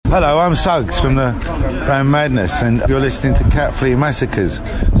Hello, I'm Suggs from the band Madness, and you're listening to Cat Flea Massacre's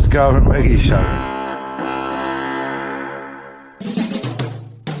Ska and Reggae Show.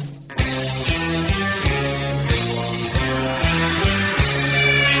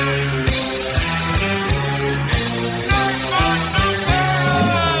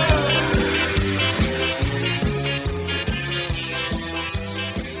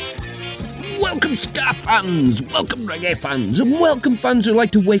 Welcome ska fans, welcome reggae fans, and welcome fans who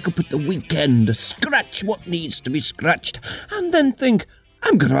like to wake up at the weekend, scratch what needs to be scratched, and then think,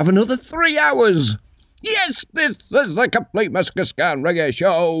 I'm going to have another 3 hours. Yes, this is the Complete Massacre Ska and Reggae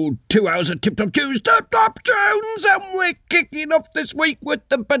Show. 2 hours of tip-top tunes to top tunes, and we're kicking off this week with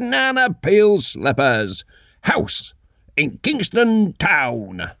the Banana Peel Slippers. House in Kingston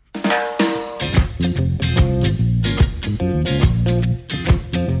Town.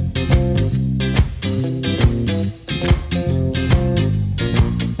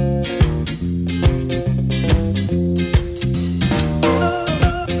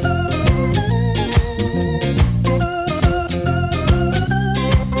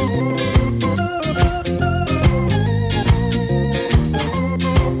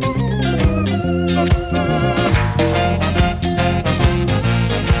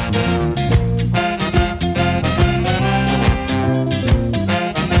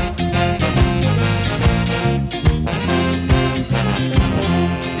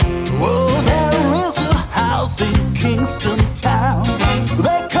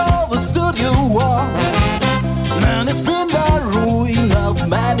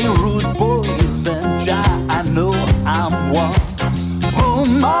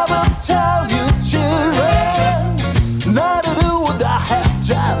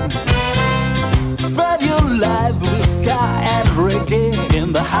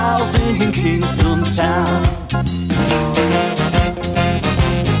 In Kingston Town.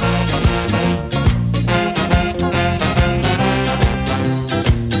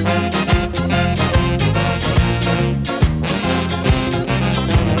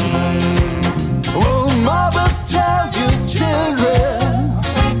 Oh, mother, tell your children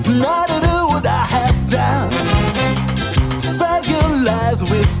not to do what I have done. Spend your lives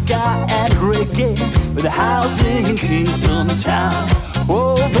with ska and reggae, with a house in Kingston Town.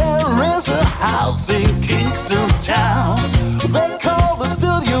 Oh, there is a house in Kingston Town they call the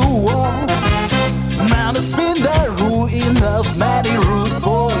Studio One. Man, it's been the ruin of many rude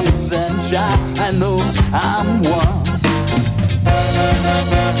boys and jive. I know I'm one.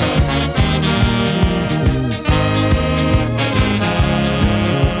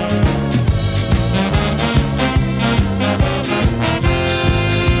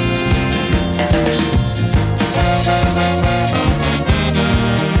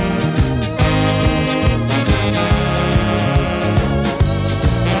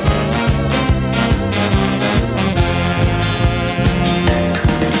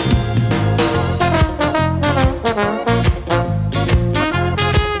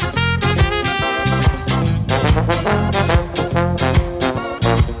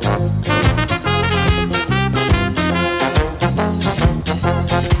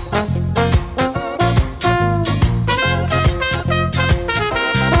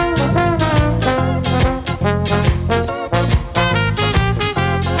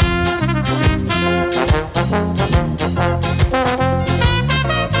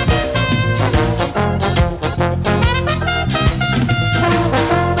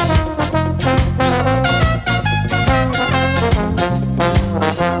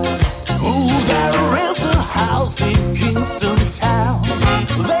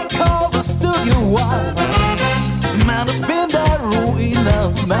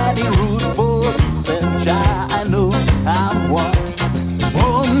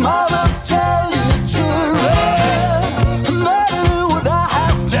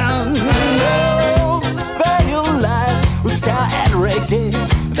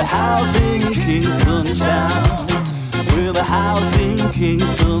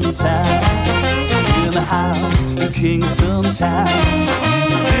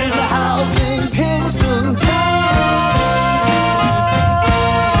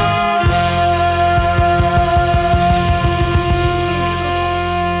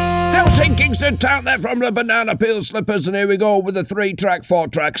 Town there from the Banana Peel Slippers, and here we go with a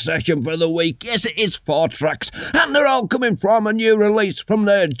 4-track session for the week. Yes, it is 4 tracks, and they're all coming from a new release from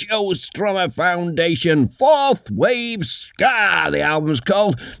the Joe Strummer Foundation, Fourth Wave Ska, the album's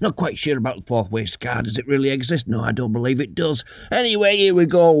called. Not quite sure about Fourth Wave Ska. Does it really exist? No, I don't believe it does. Anyway, here we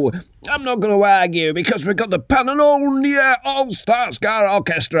go. I'm not going to argue, because we've got the Pannonia All-Star Ska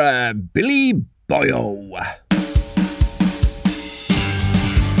Orchestra, Billy Boyo.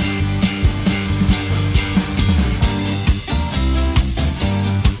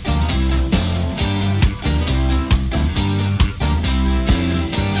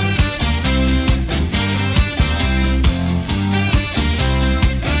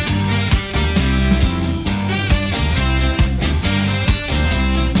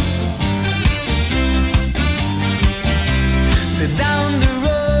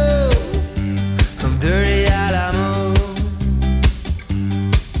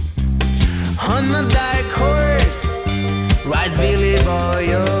 On the dark horse rides Billy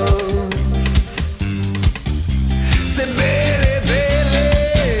Boyo. Say Billy,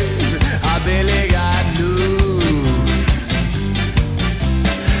 Billy, Billy got loose.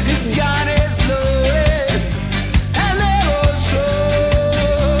 His gun is loaded and never shows.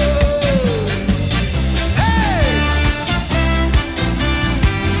 Hey!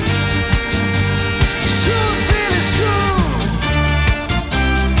 Shoot, Billy, shoot!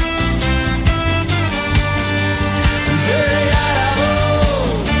 Dirty animal!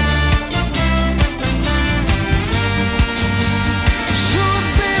 Shoot,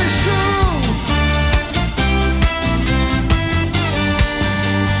 Billy, shoot!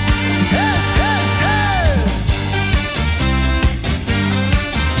 Hey, hey, hey!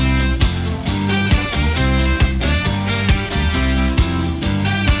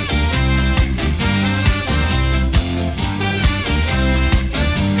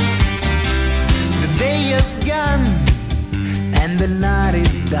 The day is gone and the night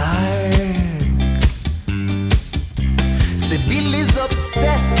is dark. Billy's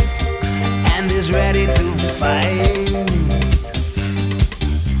upset and is ready to fight.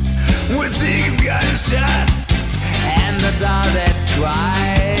 With 6 gunshots and the dog that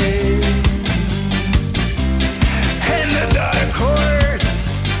cried. And the dark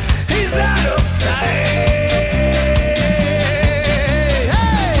horse, he's out of sight.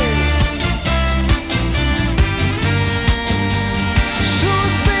 Hey!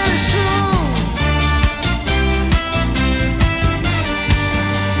 Shoot, Billy, shoot!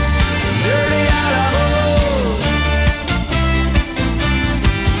 Dirty animal!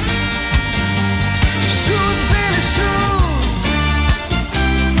 Shoot, Billy, shoot!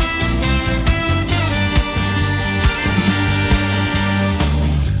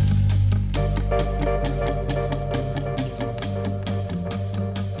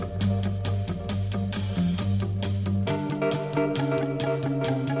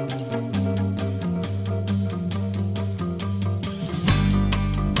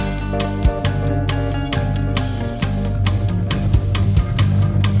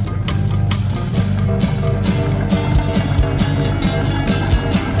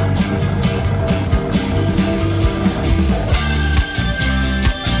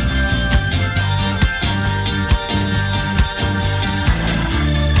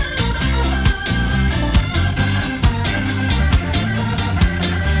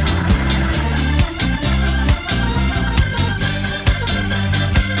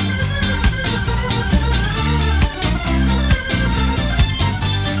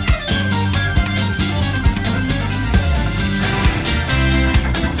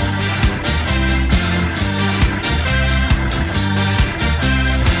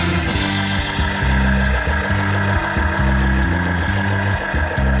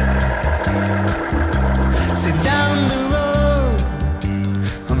 Sit down the road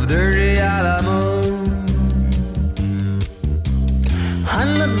of Dirty Alamo. On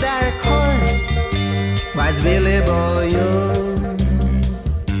the dark horse rides Billy Boyo.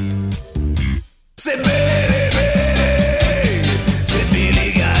 Say Billy, Billy, say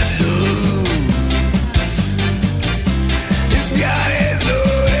Billy got loose. His gun is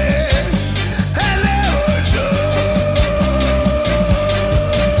loaded and never shows.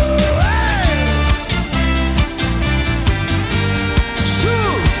 Hey!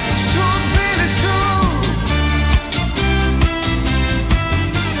 Shoot, shoot, Billy, shoot!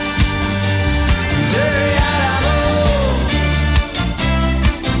 Dirty animal!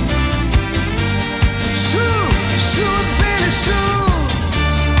 Shoot, shoot, Billy, shoot!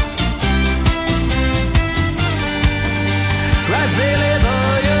 Rise, Billy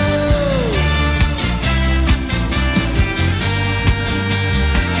Boyo!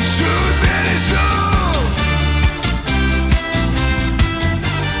 Shoot, Billy, shoot!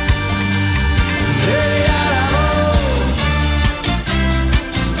 Dirty animal!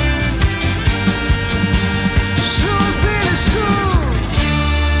 Shoot, Billy, shoot!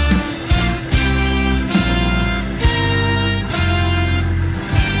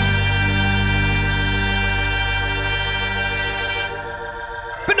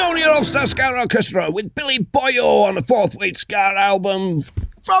 Benoni All-Star Ska Orchestra with Billy Boyo on the 4th Weight Ska album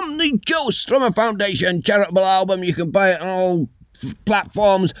from the Joe Strummer Foundation charitable album. You can buy it on all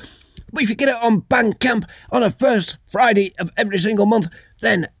platforms. But if you get it on Bandcamp on the first Friday of every single month,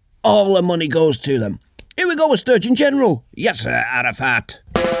 then all the money goes to them. Here we go with Sturgeon General. Yes, sir, Arafat.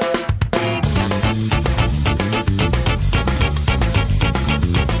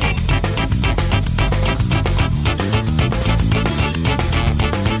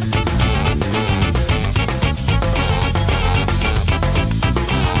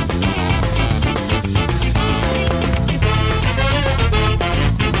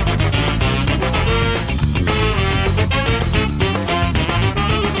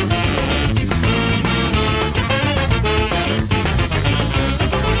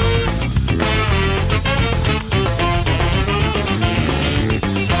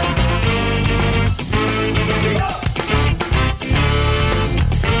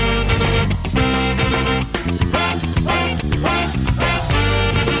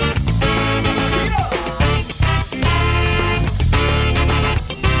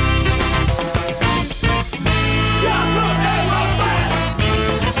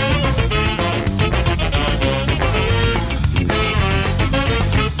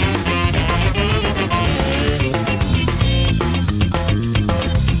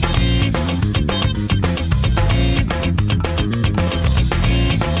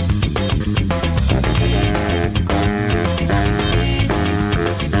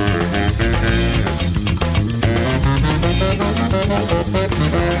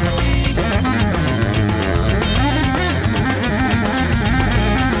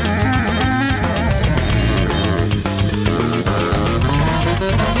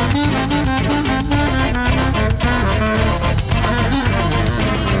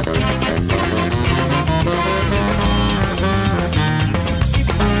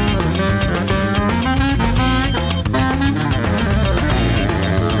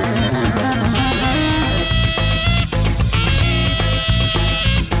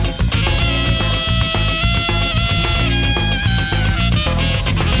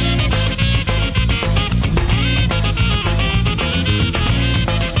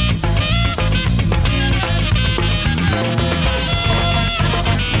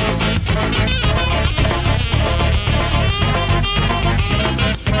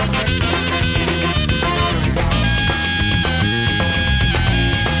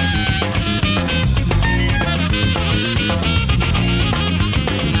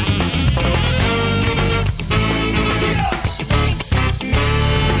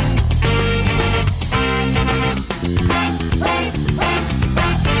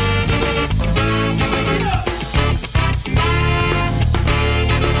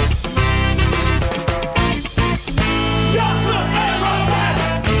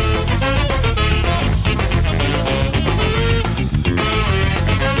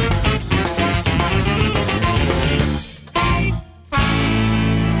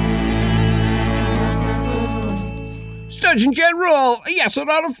 Surgeon General, yes, an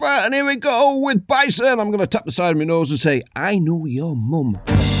offer, and here we go with Bison. I'm going to tap the side of my nose and say, I know your mum.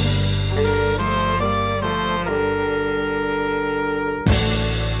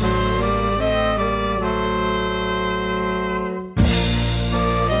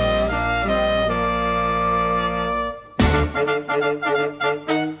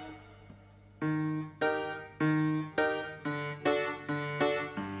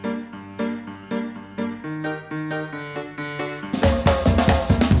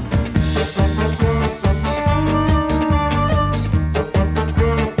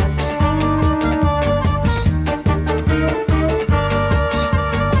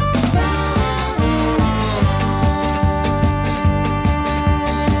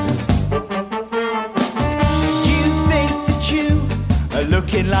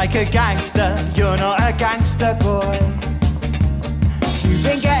 Looking like a gangster, you're not a gangster boy. You've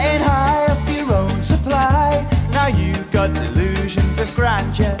been getting high off your own supply. Now you've got delusions of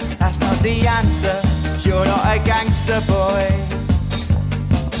grandeur. That's not the answer, you're not a gangster boy.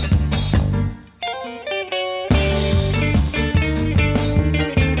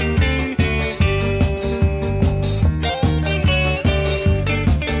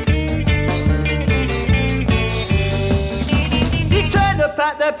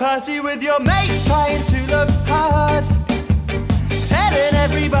 At the party with your mates, trying to look hard, telling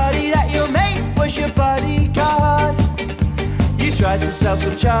everybody that your mate was your bodyguard. You tried to sell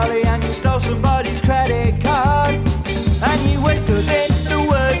some Charlie and you stole somebody's credit card, and you were stood in the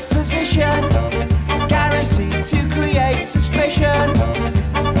worst position, guaranteed to create suspicion.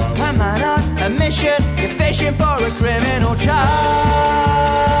 A man on a mission, you're fishing for a criminal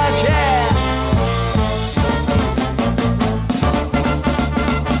charge, yeah.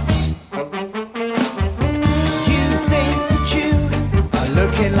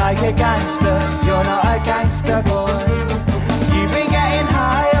 Looking like a gangster, you're not a gangster boy. You've been getting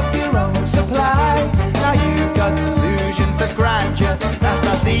high off your own supply. Now you've got delusions of grandeur. That's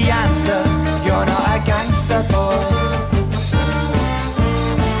not the answer, you're not a gangster boy.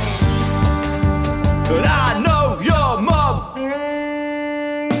 But I know your mum.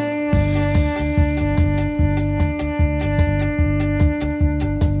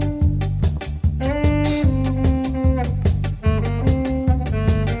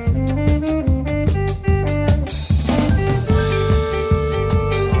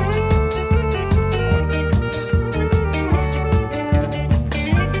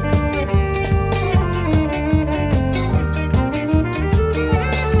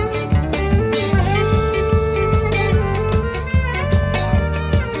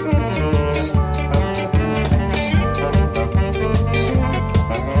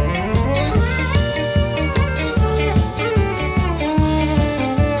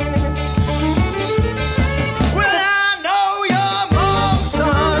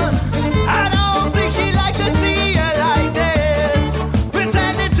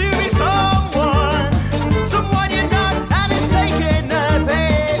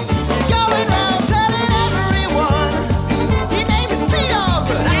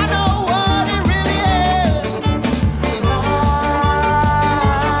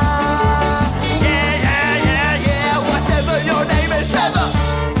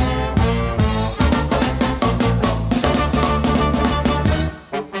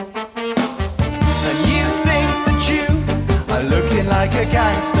 Like a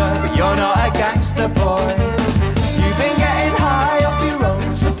gangster, but you're not a gangster boy. You've been getting high off your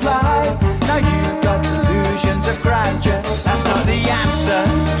own supply. Now you've got delusions of grandeur. That's not the answer,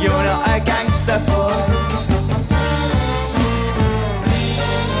 you're not a gangster boy.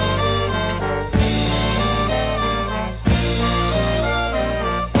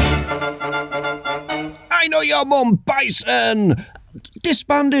 I know your mum, Bison.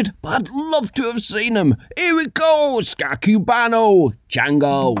 Disbanded, but I'd love to have seen them. Here we go, Ska Cubano,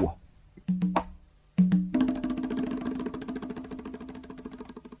 Django.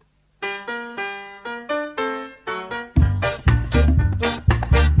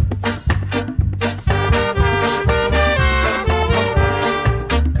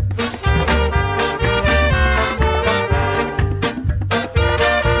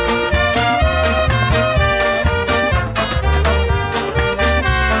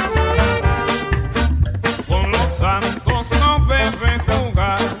 Amigos no deben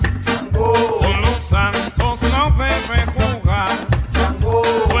jugar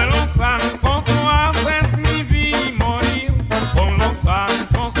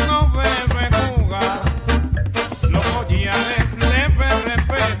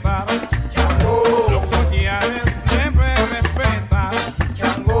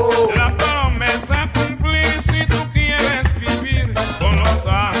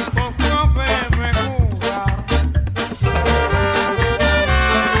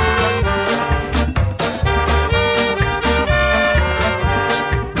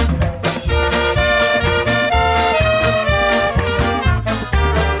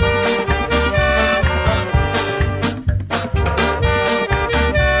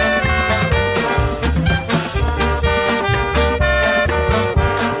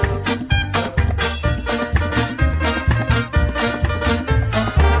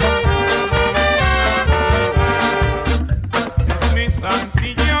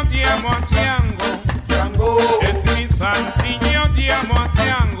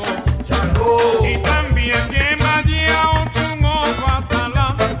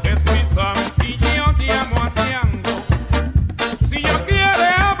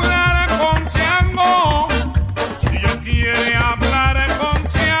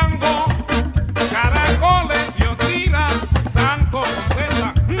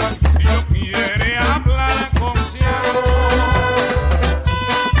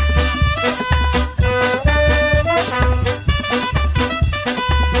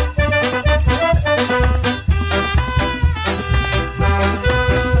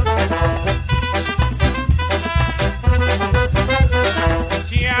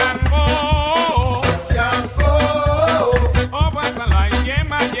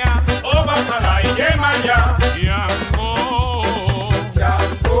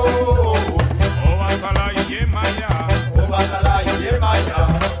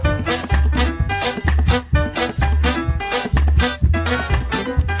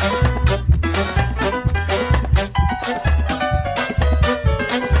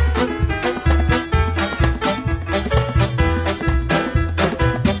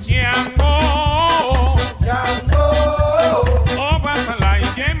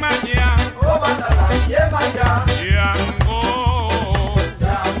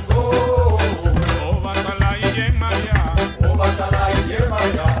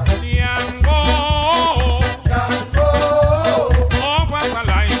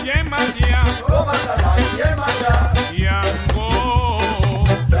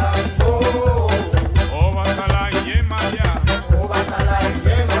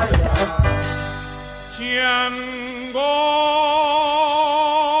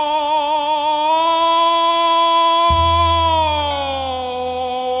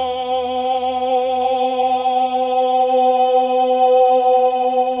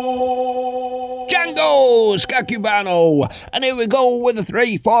Django Ska Cubano, and here we go with a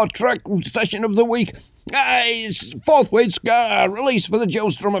 3/4 track session of the week. It's Fourth Wave Ska, released for the Joe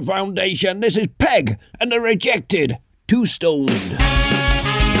Strummer Foundation. This is Peg and the Rejected, Too Stoned.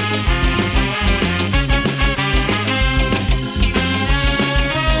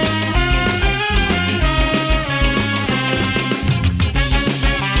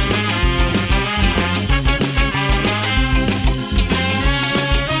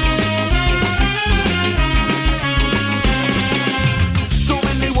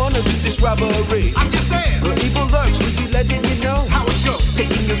 Robbery. I'm just saying. Where evil lurks, we be letting you know how it goes.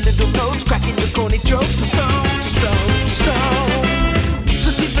 Taking your little notes, cracking your corny jokes. To stone, to stone, to stone.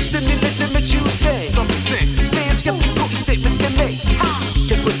 So keep a stimulant to make you think. Something stinks. Staying skeptical, each statement they make.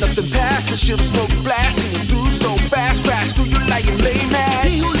 Can't put nothing past the shield of smoke blasting you through so fast. Crash through your lying lame ass.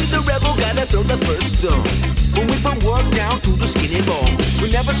 He who leads the rebel gotta throw the first stone. When we from work down to the skinny bone, we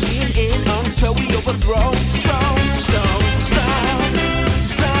never seen it until we overthrow. To stone, to stone, to stone.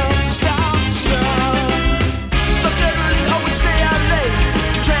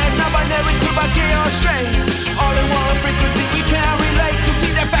 Binary group by chaos strain. All in one frequency we can't relate. To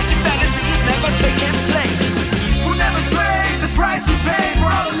see that fascist fantasy is never taking place. We'll never trade the price we pay for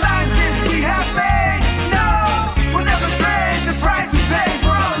all the alliances we have made. No, we'll never trade the price we pay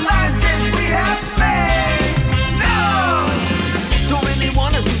for all the alliances we have made. No, don't really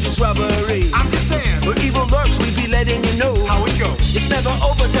wanna do this robbery. I'm just saying, where evil lurks we be letting you know how it goes. It's never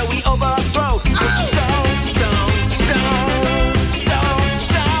over till we overthrow. Just stone, stone, stone.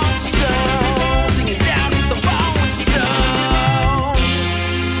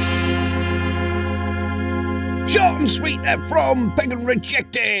 Short and sweet there from Peg and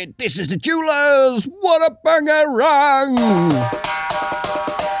Rejected. This is the Jewelers. What a bangarang!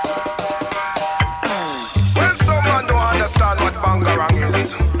 Well, some man don't understand what bangarang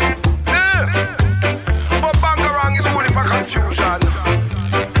is. But bangarang is only for confusion,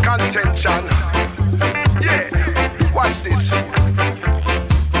 contention. Yeah, watch this.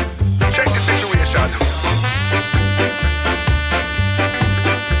 Check the situation.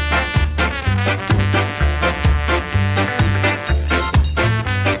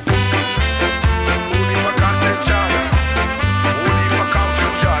 Only for contention, only for confusion.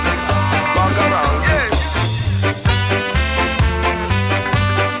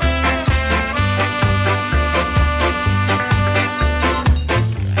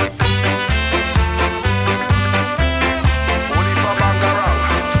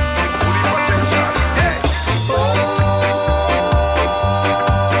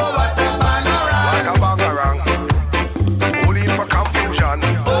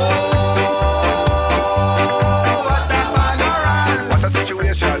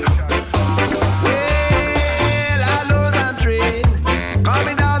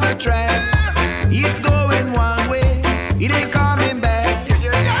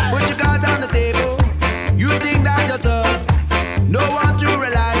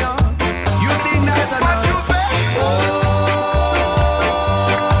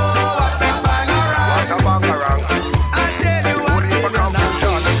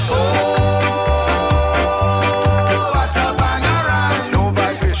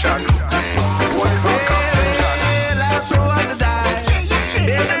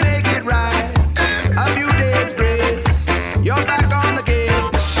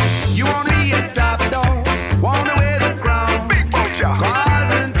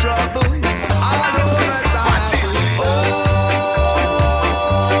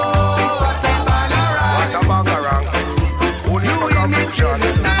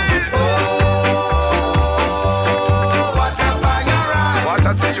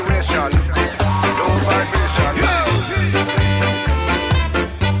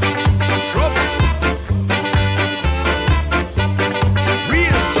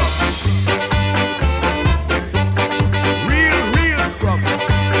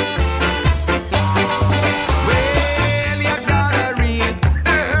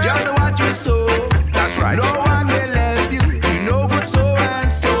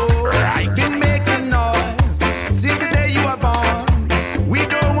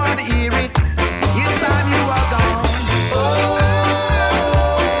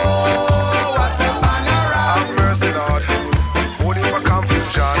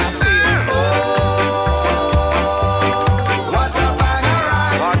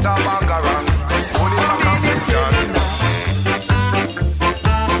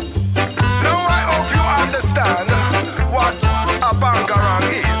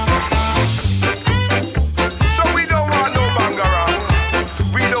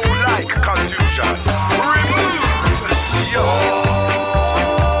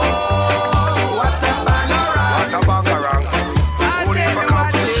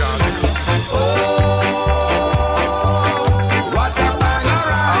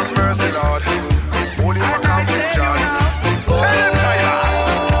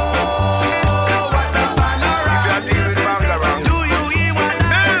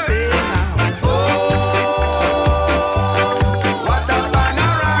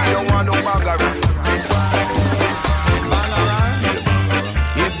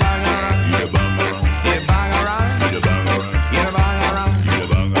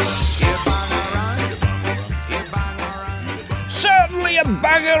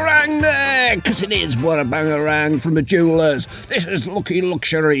 'cause it is what a bangarang from the Jewelers. This is Lucky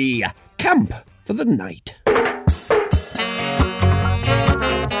Luxury. Camp for the night.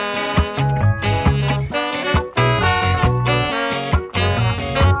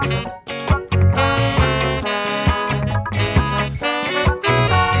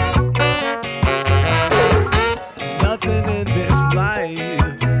 Nothing in this life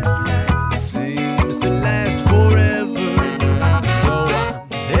seems to last forever, so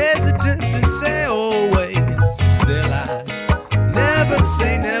I'm hesitant to say always. Still, I never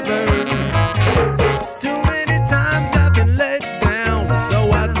say never. Too many times I've been let down,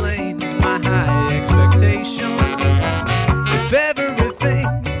 so I blame my high expectations. If everything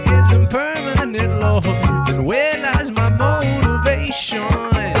isn't permanent, Lord, then where lies my motivation?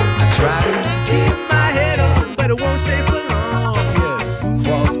 I try to keep my head up, but it won't stay for long. Yeah.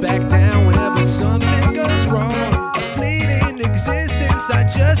 Falls back down whenever something goes wrong. A fleeting existence I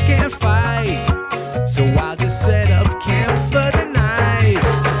just can't fight, so I'll just set up camp for the night.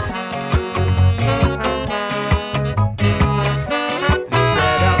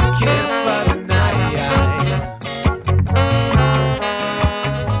 Set up camp for the night.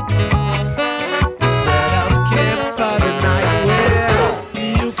 Set up camp for the night. Well,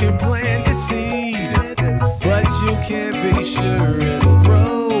 you can plant the seed, but you can't be sure it'll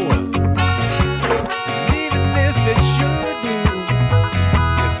grow. And even if it should bloom,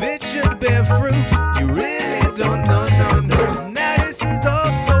 if it should bear fruit, you really don't know, no. Now this is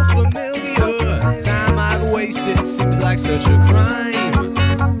all so familiar. Time I've wasted seems like such a crime.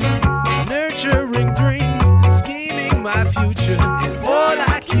 Nurturing dreams and scheming my future, and all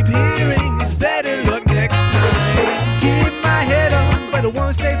I keep hearing is better luck next time. Keep my head up, but it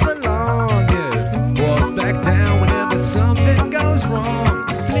won't stay for long. Yeah. Falls back down whenever something goes wrong.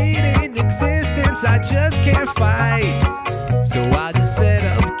 Fleeting existence I just can't fight, so I just set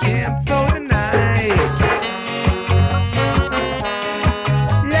up camp for the night.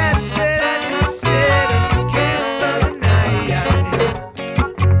 Yeah, I just set up camp for the night. Yeah,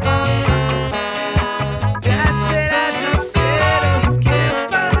 I just set up camp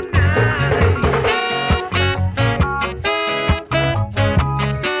for the night.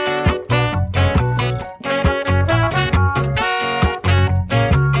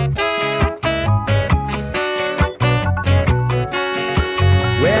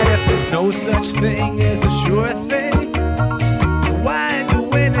 Well, if there's no such thing as a sure thing, why do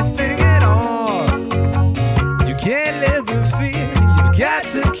anything at all? You can't live in fear, you got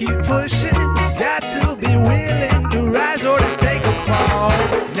to keep pushing, got to be willing to rise or to take a fall.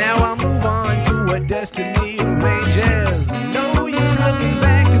 Now I'll move on to what destiny arranges. No use looking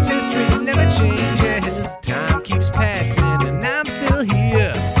back, 'cause history never changes. Time keeps passing and I'm still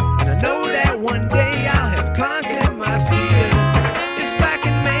here, and I know that one day I'll have conquered my fear. If I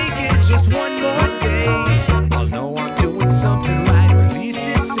can make it just one more day, I'll know I'm doing something right, or at least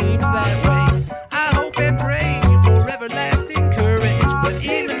it seems that way. I hope and pray for everlasting courage, but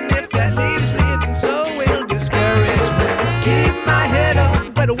even if that leaves me, then so will discouragement. Keep my head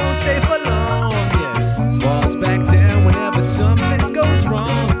up, but it won't stay for long. Yeah. Falls back down whenever something goes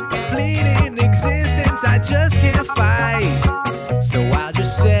wrong. A fleeting existence I just can't fight, so I'll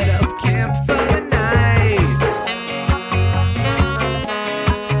just set up camp for the night.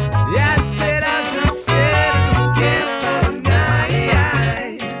 Yeah, I said I'll just set up camp for the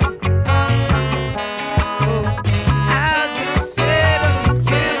night. Oh, I'll just set up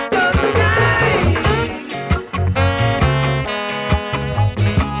camp for the night.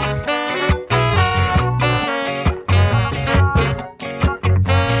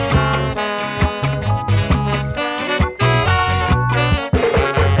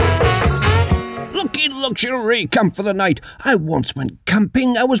 Lucky Luxury Camp for the night. I once went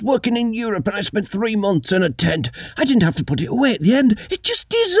camping. I was working in Europe and I spent 3 months in a tent. I didn't have to put it away at the end. It just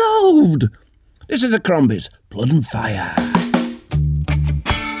dissolved. This is the Crombies, Blood and Fire.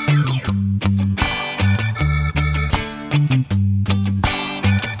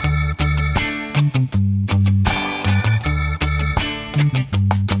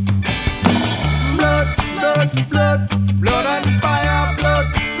 Blood, blood, blood, blood and fire, blood,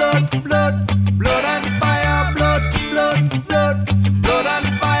 blood, blood, blood and fire, blood, blood, blood, blood and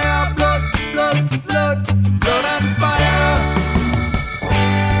fire, blood, blood, blood, blood and fire.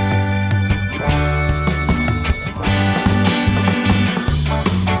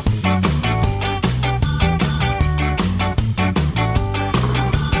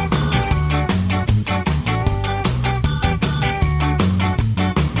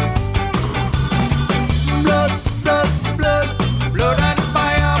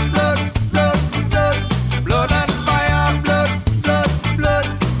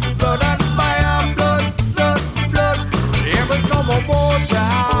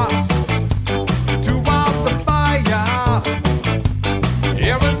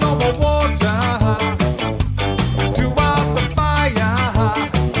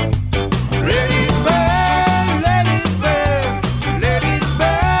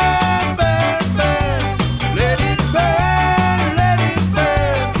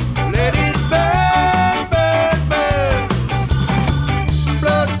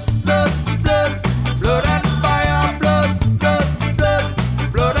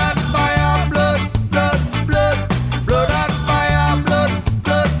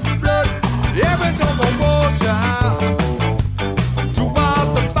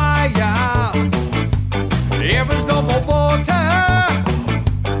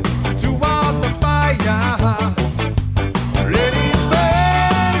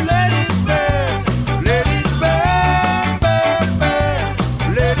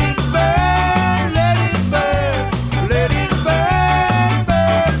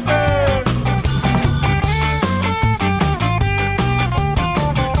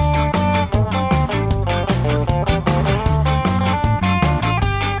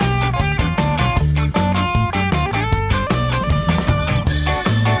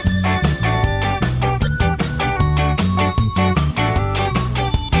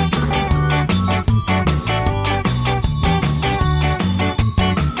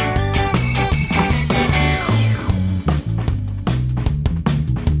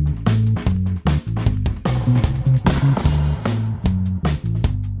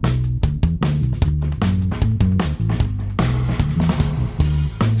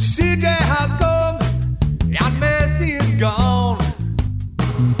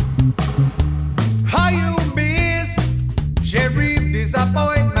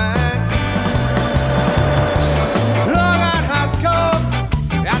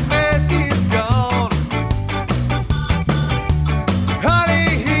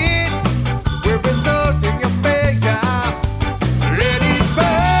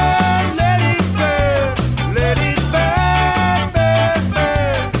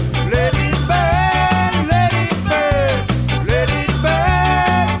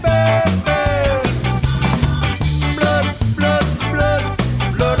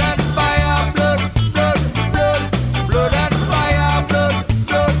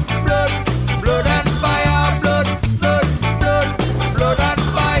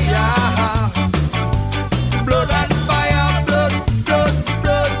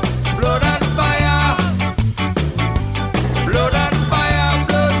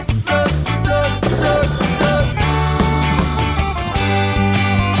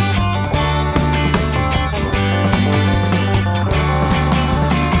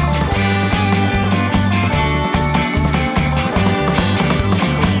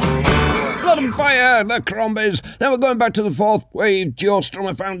 the Crombies. Now we're going back to the fourth wave Joe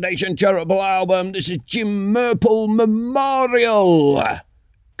Strummer Foundation charitable album. This is Jim Murple Memorial.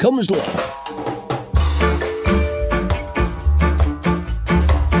 Comes love.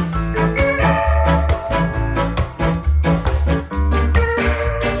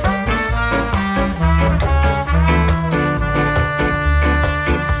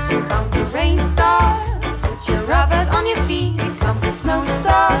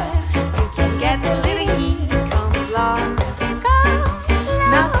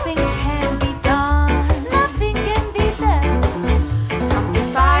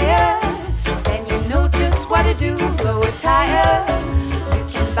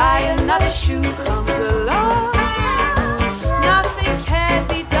 Another shoe comes along. Nothing can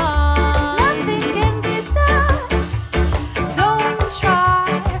be done. Nothing can be done. Don't try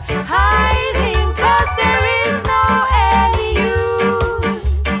hiding, 'cause there is no any use.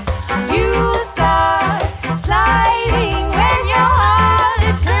 You start sliding when your heart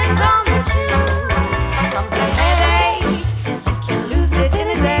turns on the juice. Comes a headache, you can lose it in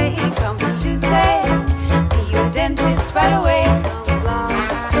a day. Comes a toothache, see your dentist right away.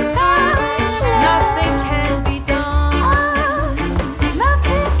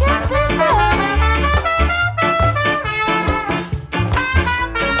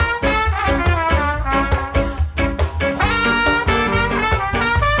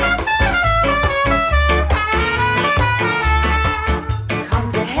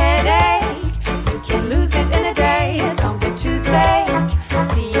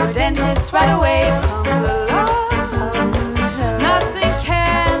 Right away comes along. Nothing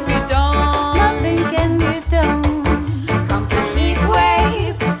can be done. Nothing can be done. Comes the heat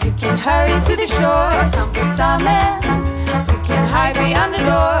wave. You can hurry to the shore. Comes the summons. You can hide behind the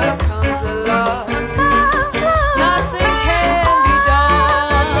door. Comes the love. Nothing can be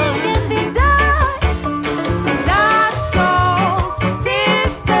done. Nothing can be done. That's all,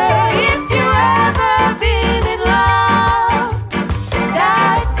 sister. If you ever been in love,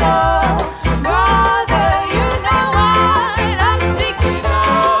 that's all.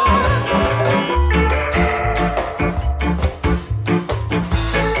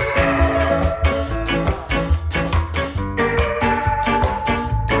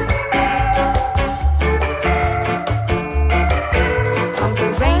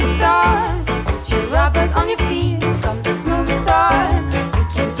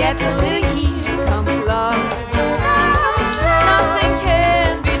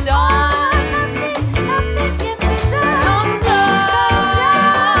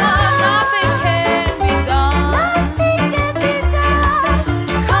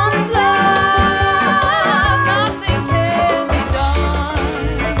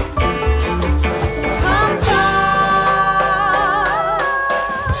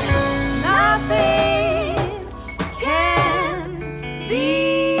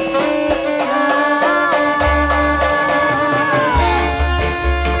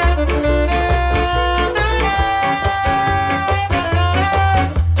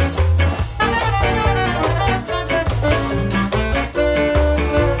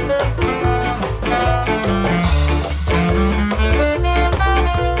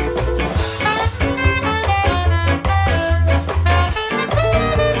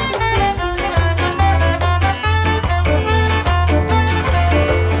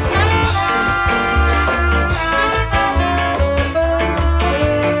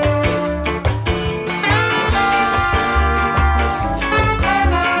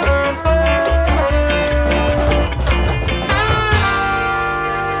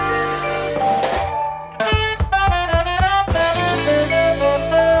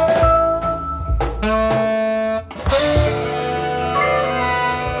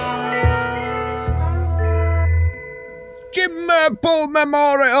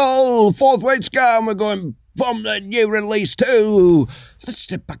 Memorial, fourth weight ska, and we're going from the new release to, let's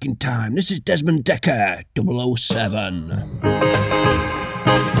step back in time. This is Desmond Decker, 007.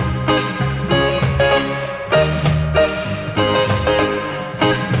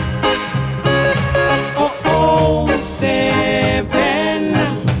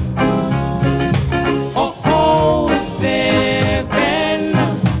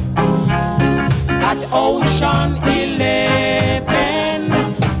 Ocean 11,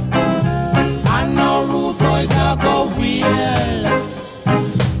 and no rude boys are go wheel,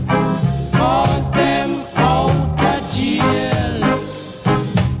 'cause them out of jail.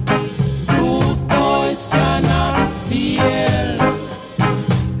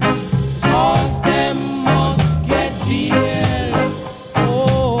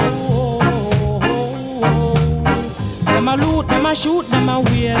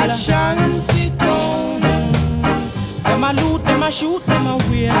 my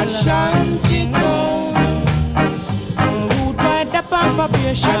way. Ashanti town. Rude by the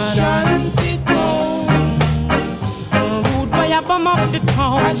population. Ashanti town. Rude by a bomb up the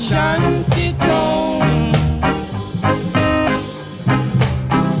town. Ashanti town.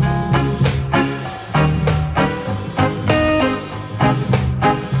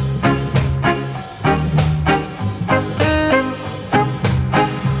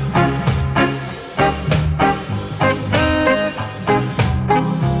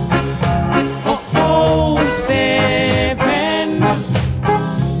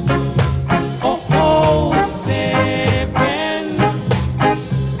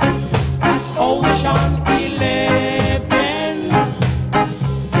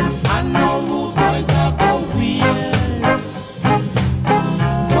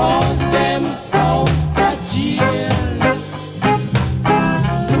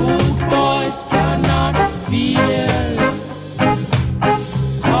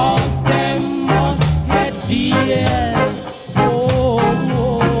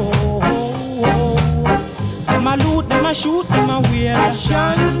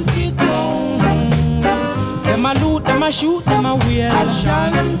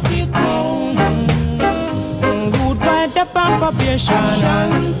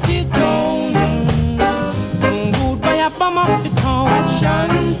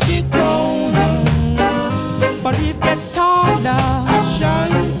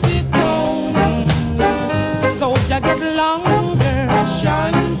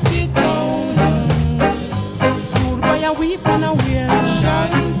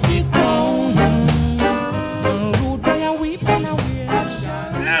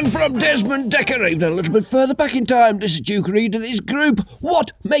 Even a little bit further back in time, this is Duke Reid and his group,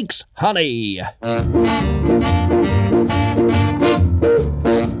 What Makes Honey?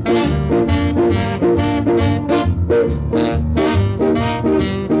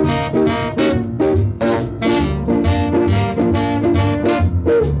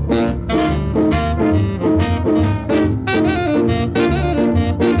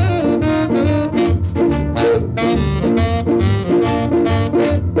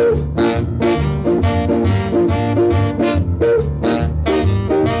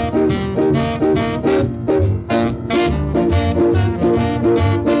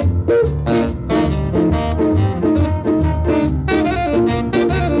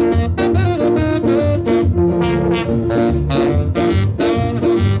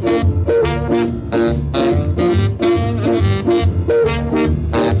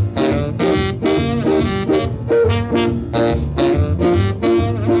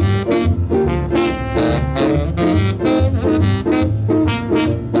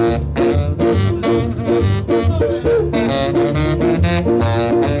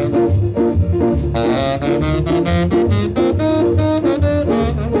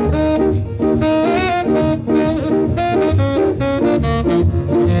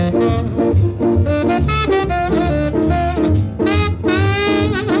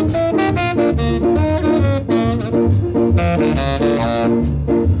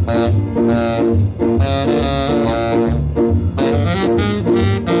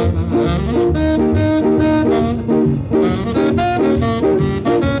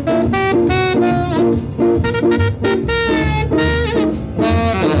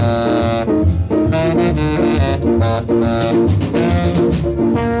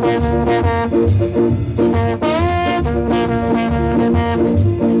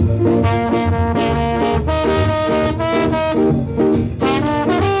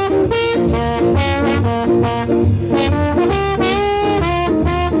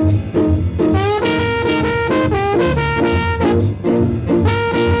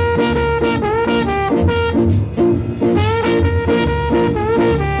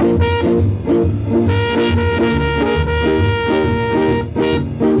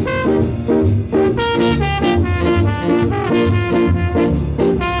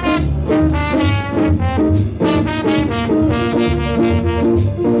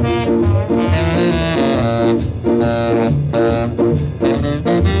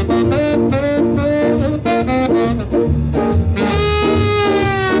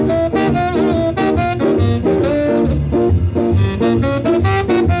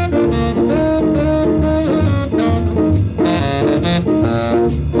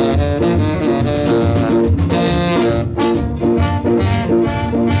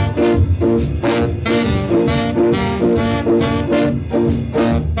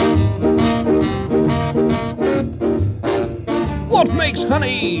 What Makes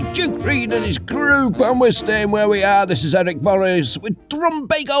Honey? Duke Reid and his group, and we're staying where we are. This is Eric Morris with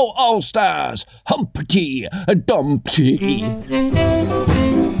Drumbago All Stars, Humpty Dumpty.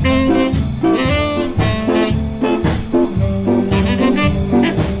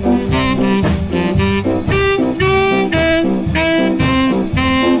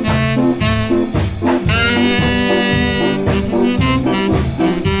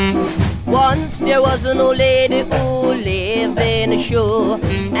 Once there was an old lady who lived in a shoe.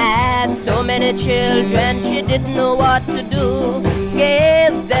 Had so many children she didn't know what to do.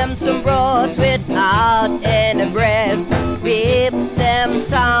 Gave them some broth without any bread. Whip them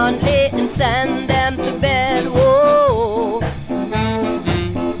soundly and send them to bed. Whoa,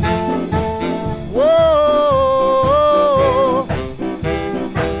 whoa,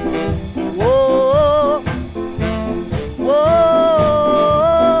 whoa, whoa.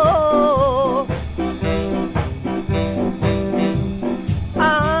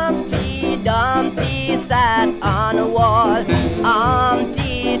 Dumpty sat on a wall.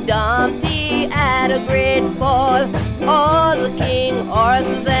 Humpty Dumpty had a great fall. All the king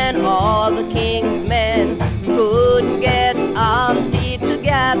horses and all the king's men couldn't get Humpty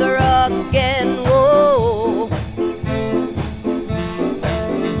together again. Whoa,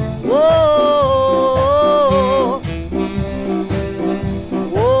 whoa,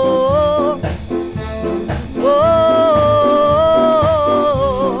 whoa, whoa.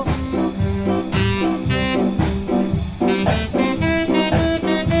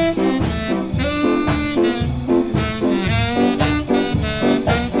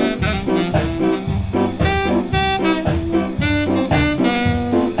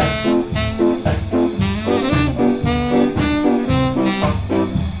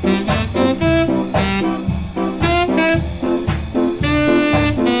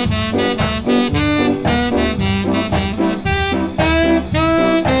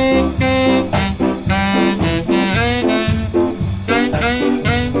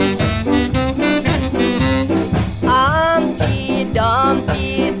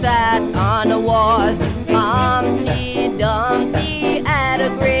 Dumpty sat on a wall. Humpty Dumpty had a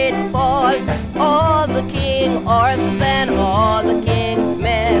great fall. All the king horses and all the king's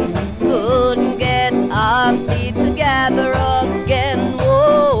men couldn't get Humpty together again.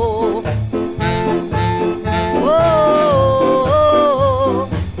 Whoa, whoa,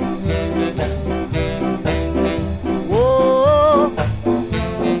 whoa,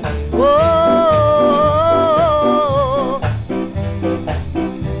 whoa.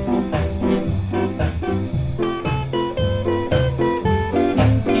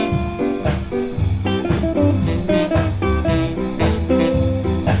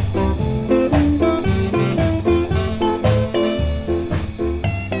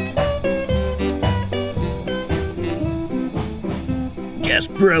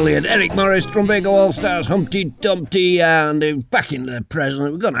 Brilliant. Eric Morris, Drumbago All Stars, Humpty Dumpty, and back into the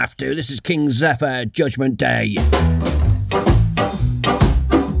present. We're going to have to. This is King Zephyr, Judgment Day.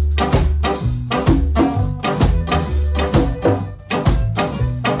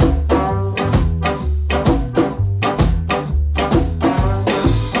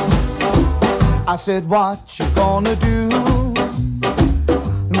 I said, what you gonna do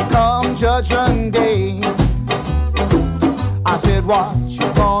come Judgment Day? I said, what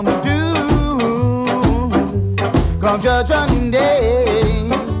you gonna do come Judgment Day?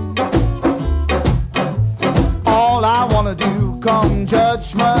 All I wanna do come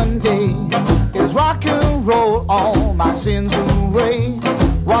Judgment Day is rock and roll all my sins away.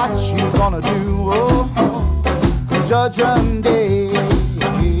 What you gonna do come Judgment Day?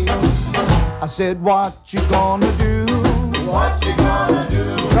 I said, what you gonna do? What you gonna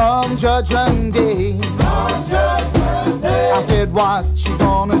do come Judgment Day? Come Judgment Day. I said, what you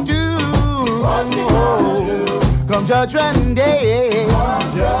gonna do? What you gonna do come Judgment Day?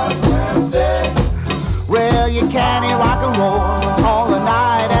 Come Judgment Day. Well, you can't rock and roll all the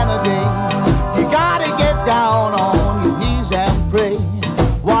night and the day. You gotta get down on your knees and pray.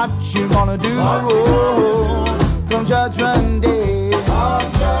 What you gonna do come Judgment Day? Come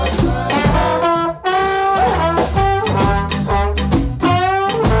Judgment Day.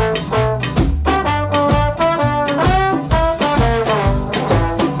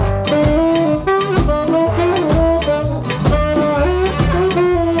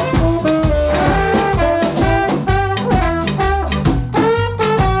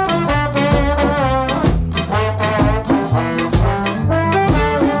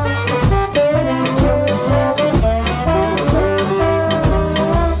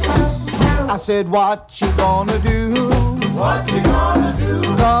 I said, what you gonna do? What you gonna do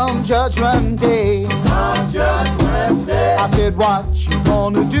come Judgment Day? Come Judgment Day. I said, what you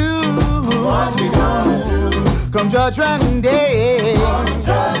gonna do? What you gonna do? Come Judgment Day. Come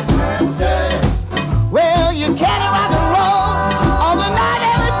Judgment Day. Well, you can't rock and roll all the night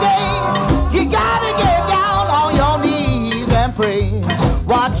and the day. You gotta get down on your knees and pray.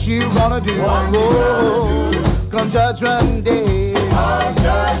 What you gonna do? Oh, come Judgment Day. Come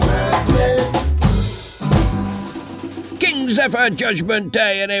Judgment Day. King's Effort Judgment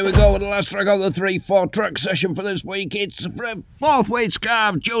Day, and here we go with the last track of the 3-4 track session for this week. It's from Fourth Weight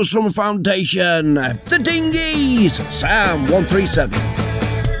Scarf, Joe Strummer Foundation, The Dingies, Psalm 137.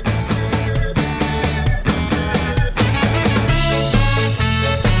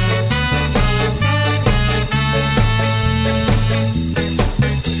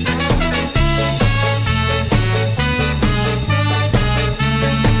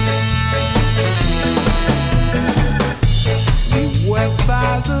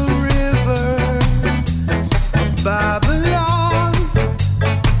 By the rivers of Babylon,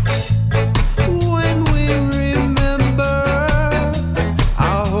 when we remember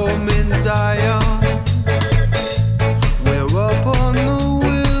our home in Zion, we're upon the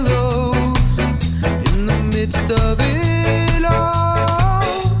willows in the midst of it all.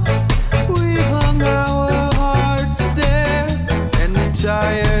 We hung our hearts there and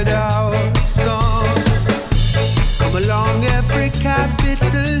retired our song. Come along, every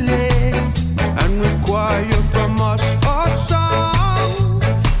capitalist, and require from us a song,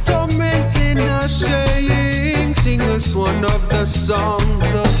 tormenting us, saying, sing us one of the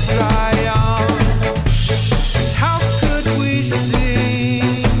songs of Zion. How could we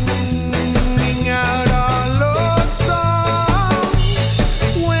sing out our Lord's song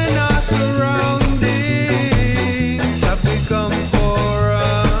when our surroundings have become foreign?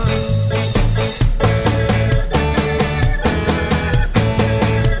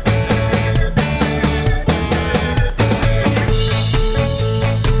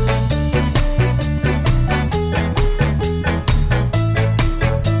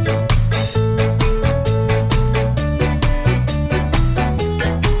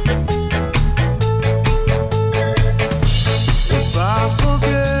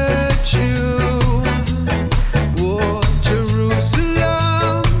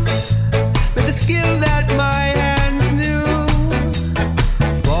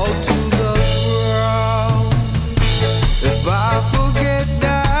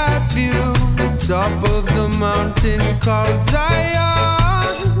 Top of the mountain called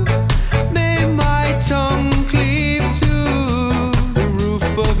Zion, may my tongue cleave to the roof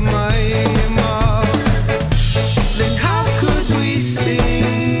of my mouth. Then how could we sing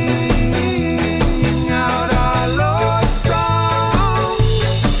out our Lord's song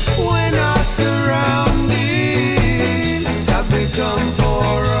when our surroundings have become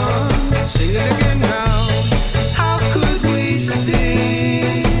foreign? Sing it again now. How could we sing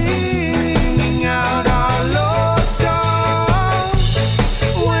out our Lord's song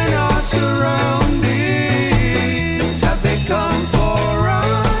when our surroundings have become foreign?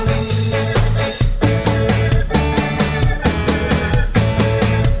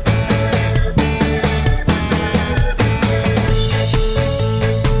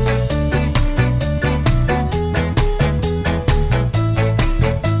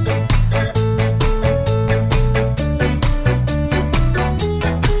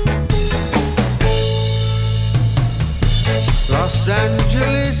 Los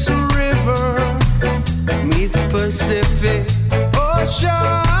Angeles River meets Pacific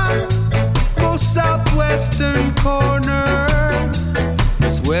Ocean. Most southwestern corner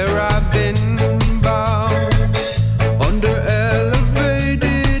is where I've been bound. Under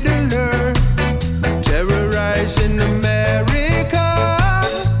elevated alert, terrorizing America.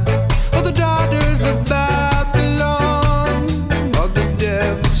 For the daughters of Babylon, of the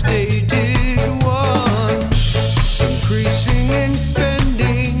devastated one. Increasing in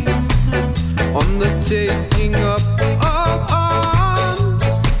spending on the taking up of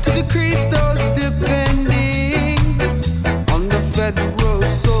arms to decrease those depending on the federal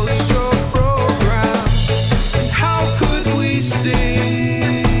social program.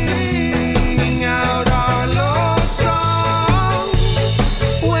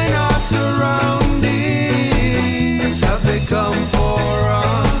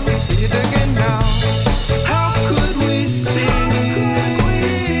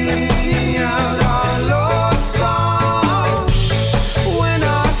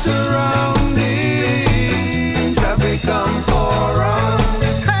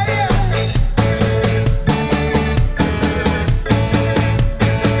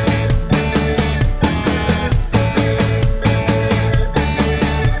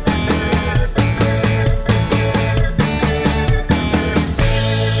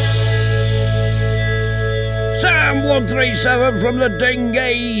 3-7 from the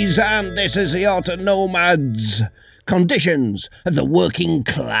Dingeys, and this is the Art of Nomads. Conditions of the working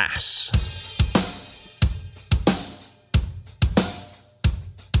class.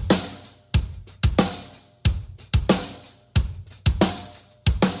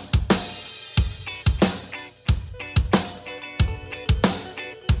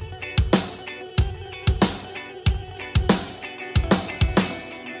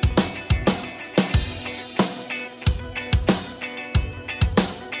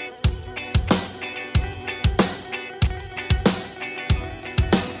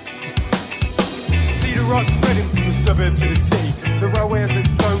 Spreading from the suburb to the city. The railway has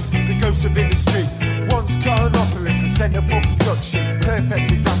exposed the ghost of industry. Once Carnopolis, a centre for production.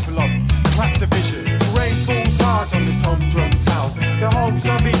 Perfect example of class division. So rain falls hard on this humdrum town. The hopes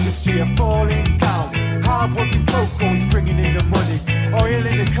of industry are falling down. Hard working folk always bringing in the money. Oil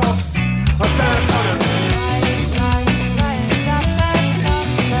in the cogs, a burn on them.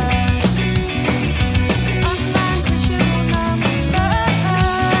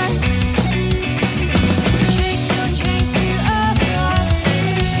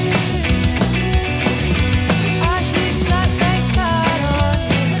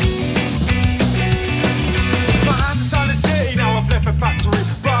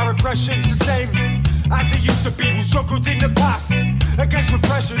 The same as it used to be. We struggled in the past against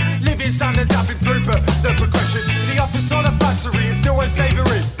repression. Living standards have improved, but the progression in the office or the factory is still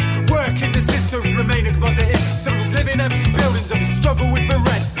unsavory. Work in the system remain a commodity. Some of us live in empty buildings and we struggle with the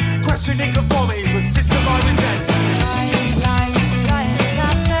rent. Questioning conformity to a system I resent.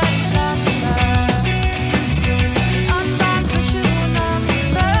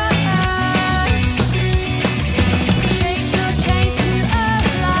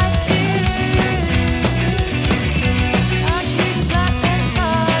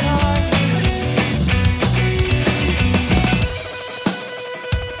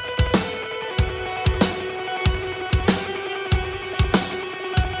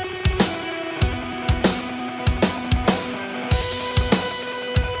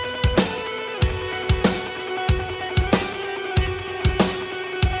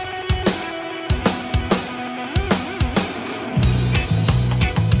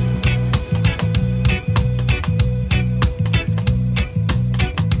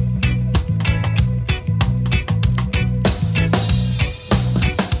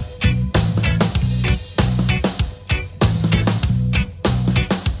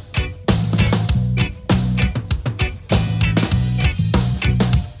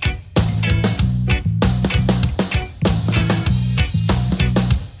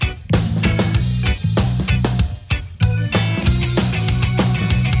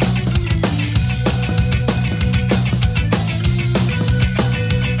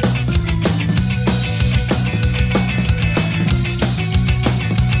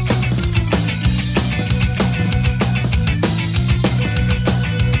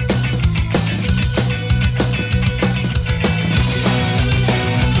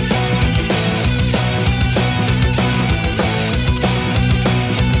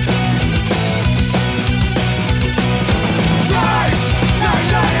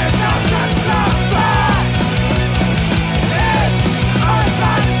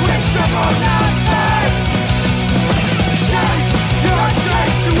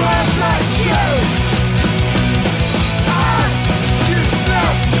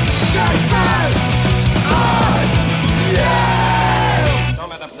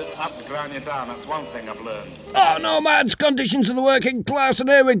 That's one thing I've learned. Oh, Nomads, conditions of the working class, and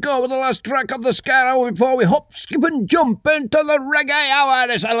here we go with the last track of the Ska Hour before we hop, skip and jump into the Reggae Hour.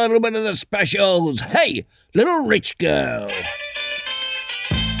 It's a little bit of the specials. Hey, Little Rich Girl.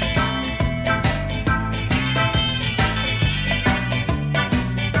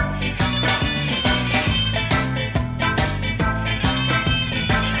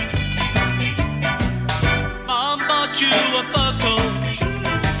 Mom bought you a fur coat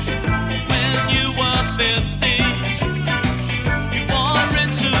when you were 15. You wore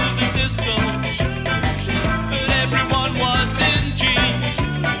it to the disco, but everyone was in jeans.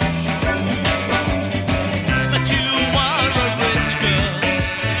 But you were a rich girl,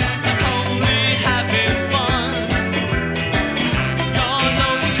 only having fun. Your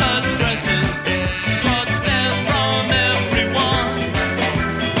low-cut dresses brought stares from everyone.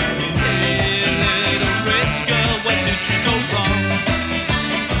 Hey, little rich girl, where did you go wrong?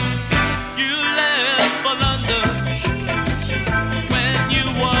 You left for London when you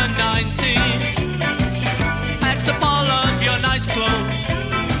were 19. Packed up all of your nice clothes,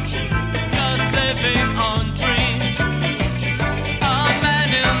 just living on dreams. A man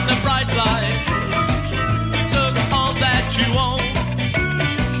in the bright lights, he took all that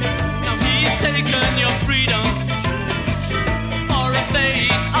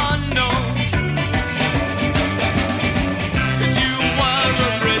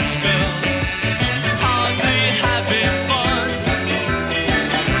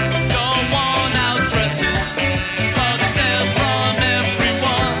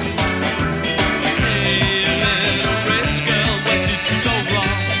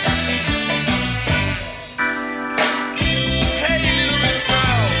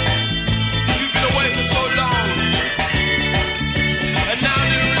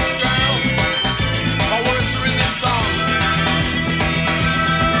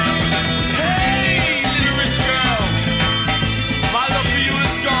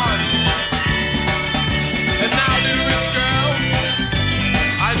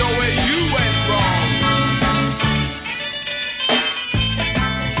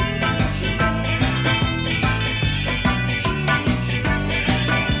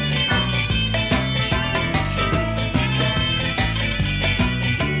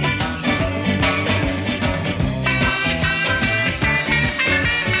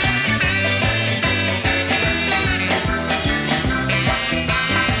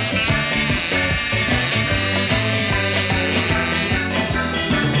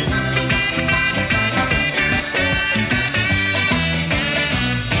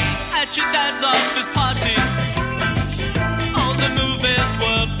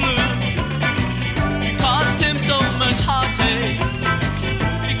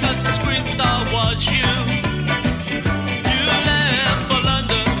was you. You left for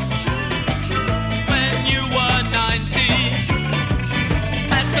London when you were 19.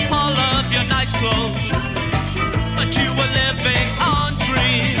 Packed up all of your nice clothes, but you were living on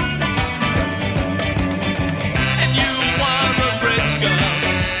dreams. And you were a rich girl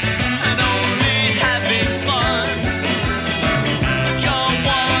and only having fun. But your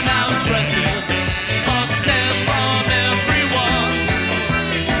worn out dresses bought stares from everyone.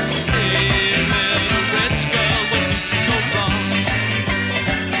 Hey, little rich girl, where did you go wrong?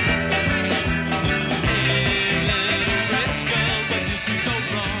 Hey, little rich girl, where did you go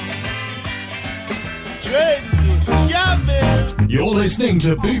wrong? You're listening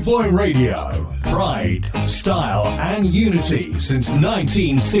to Boot Boy Radio. Pride, style, and unity since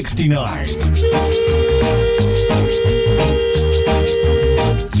 1969.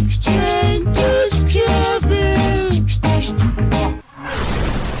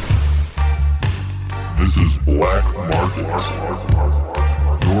 This is Black Market.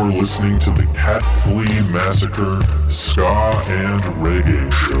 You're listening to the Cat Flea Massacre Ska and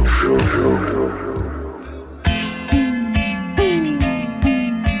Reggae Show.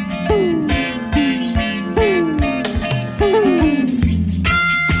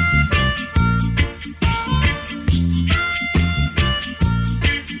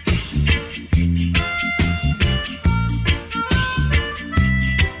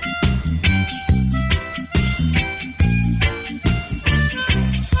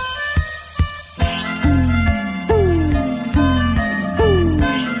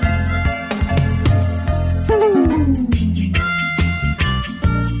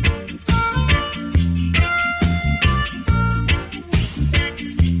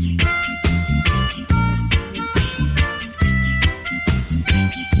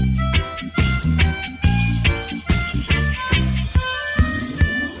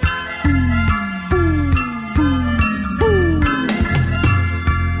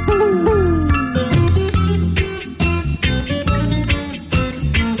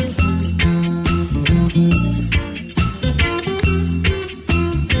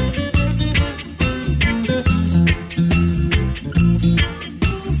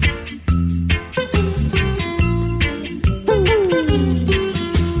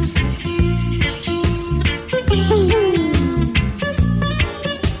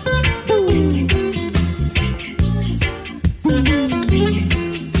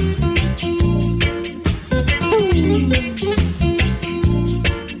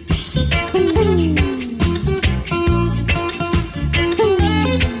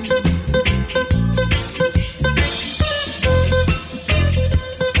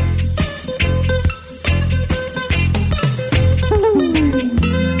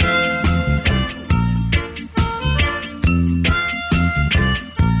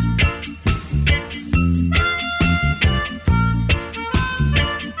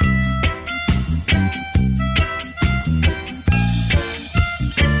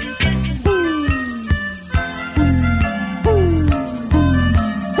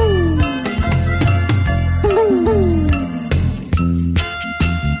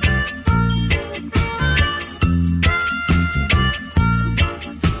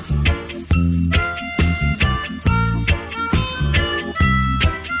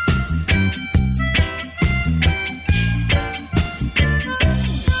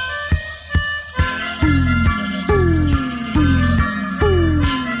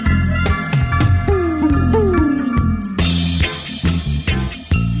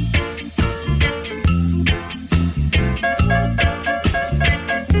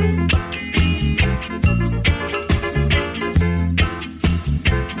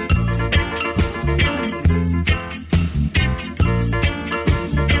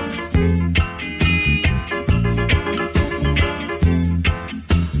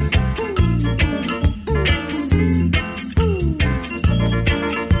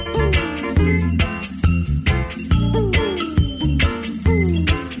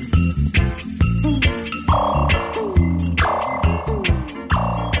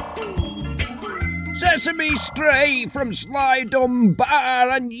 Sesame Stray from Sly Dunbar,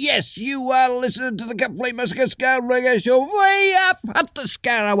 and yes, you are listening to the Cat Flea Massacre Ska Reggae Show. We have had the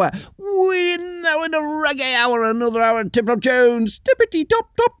Ska Hour. We're now in the Reggae Hour, another hour of tip-top tunes.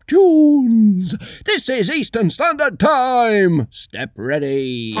 Tippity-top-top tunes. This is Eastern Standard Time. Step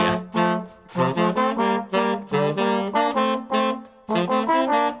ready.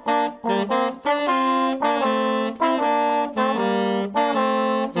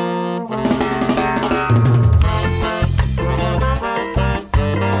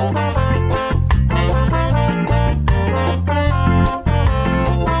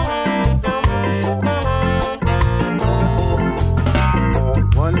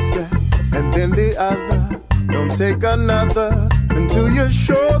 take another until you're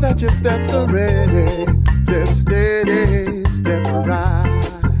sure that your steps are ready. Step steady, step right.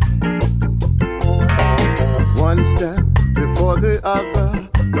 One step before the other.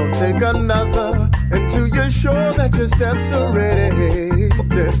 Don't take another until you're sure that your steps are ready.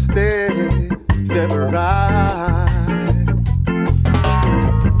 Step steady, step right.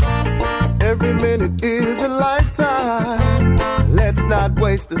 Every minute is a lifetime. Let's not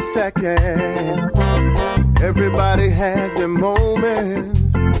waste a second. Everybody has their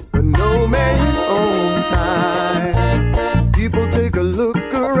moments, but no man owns time. People, take a look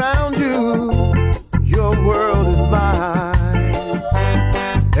around you. Your world is mine.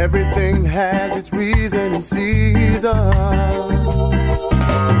 Everything has its reason and season.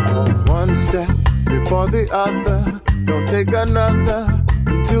 One step before the other. Don't take another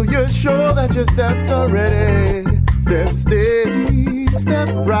until you're sure that your steps are ready. Step steady, step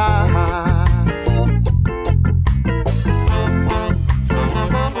right.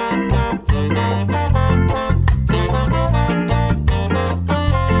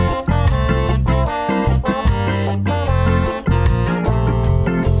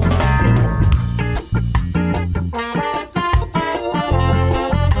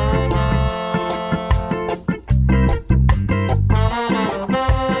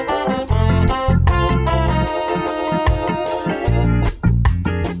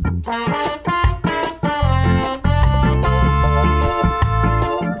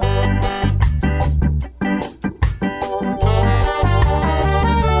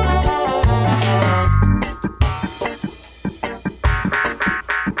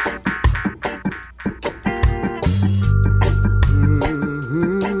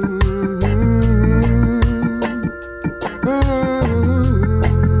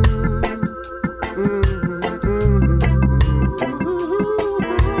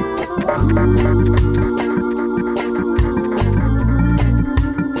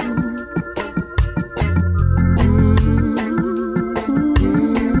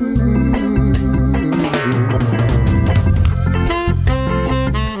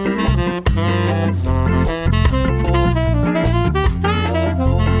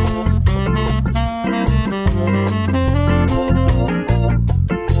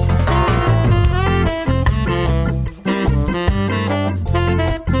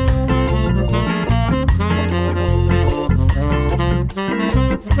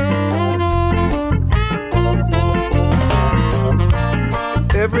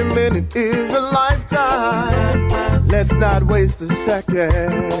 Waste a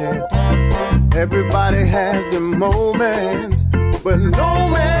second. Everybody has their moments, but no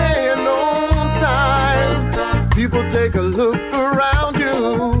man knows time. People, take a look around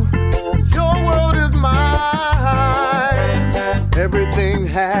you. Your world is mine. Everything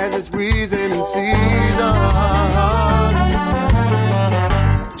has its reason and season.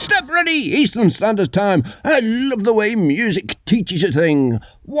 Step ready, Eastern Standard Time. I love the way music teaches a thing.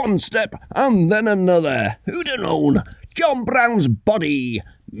 One step and then another. Who'd have known? John Brown's Body,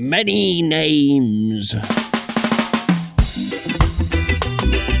 Many Names.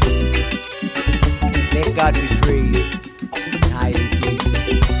 Let God be praised in high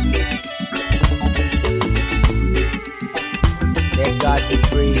places. Let God be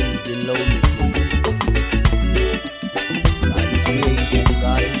praised in lonely places. God is great and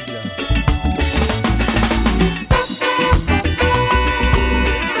God is love.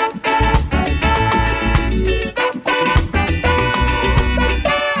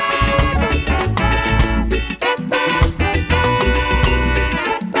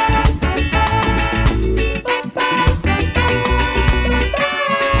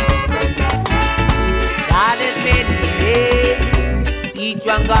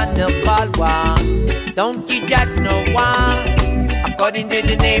 Gonna call one. Don't you judge no one according to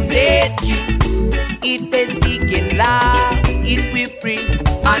the name they choose. If they speak in love, it will bring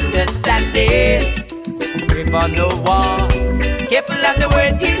understanding. Pray for no one. Careful of the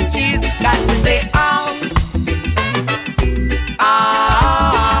word you choose. Got to say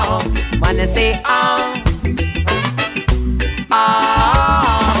wanna say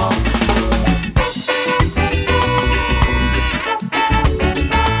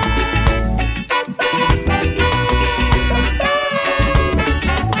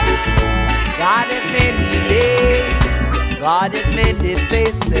God has made the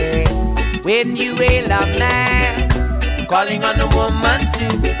faces when you hail a man, calling on a woman to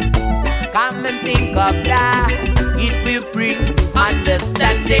come and think of that. It will bring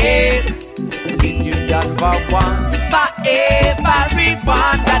understanding. At least you've done for one, for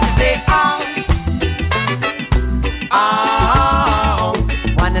everyone. Got to say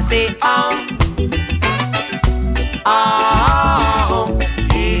wanna say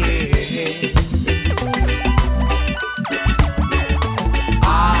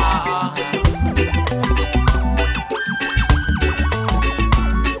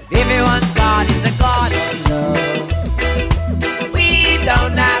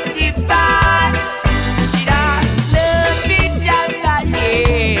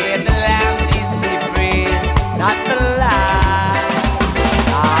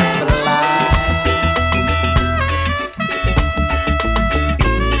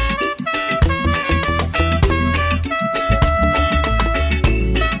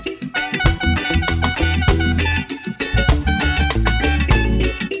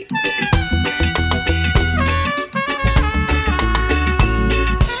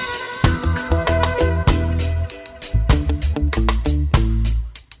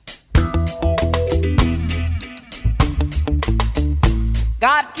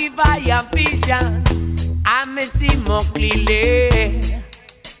God give I a vision, I may see more clearly.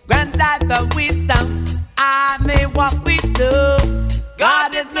 Grant I the wisdom, I may walk with you.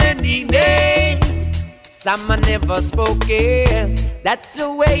 God has many names, some are never spoken. That's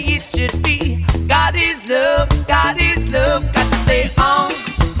the way it should be. God is love, God is love. Got to say on,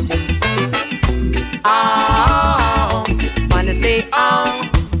 wanna say on,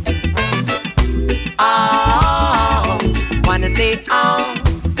 wanna say on,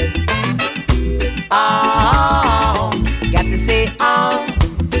 got to say on.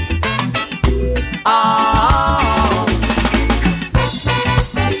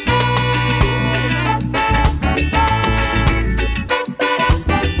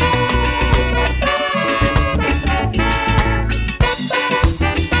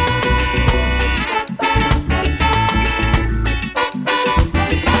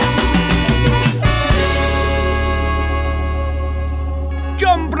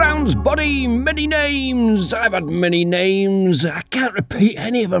 John Brown's Body, many names. I've had many names. I can't repeat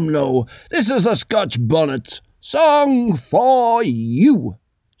any of them, though. This is the Scotch Bonnet. Song for you.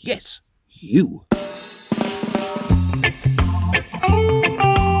 Yes, you.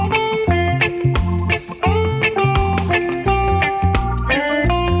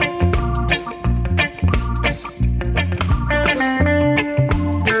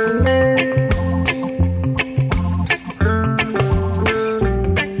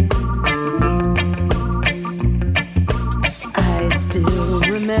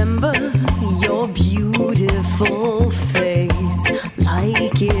 Your beautiful face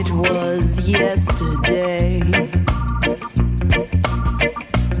like it was yesterday.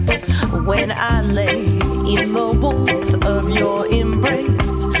 When I lay in the warmth of your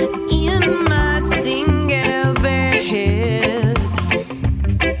embrace in my single bed,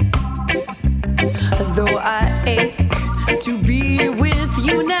 though I ache to be with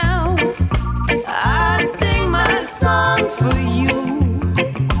you now, I sing my song for you.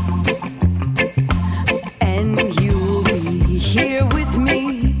 Here with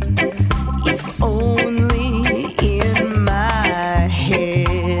me, if only in my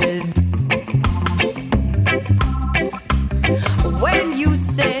head. When you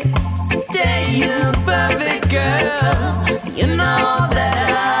said, stay, you perfect girl, you know that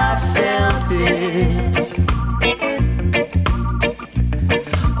I felt it.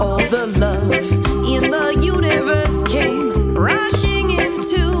 All the love in the universe came rushing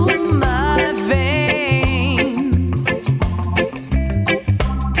into my veins.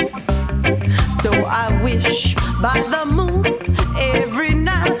 So I wish by the moon every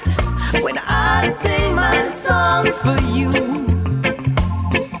night when I sing my song for you,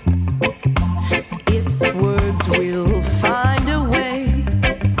 its words will find a way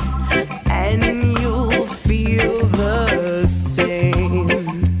and you'll feel the same.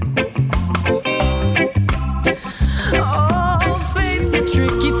 Oh, fate's a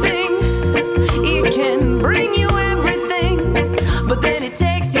tricky thing. It can bring you everything, but then it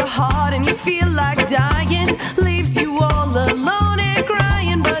takes your heart and you feel like dying, leaves you all alone and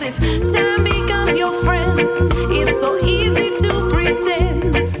crying. But if time becomes your friend, it's so easy to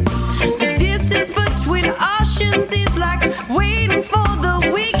pretend. The distance between oceans is like waiting for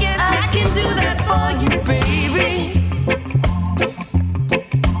the weekend. I can do that for you, baby.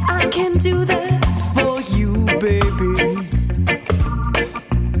 I can do that for you, baby.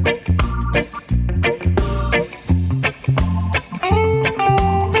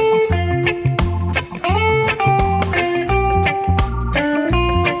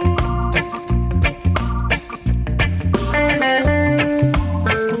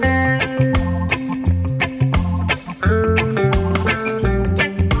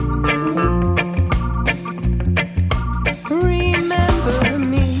 Remember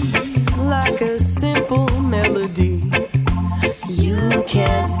me like a simple melody. You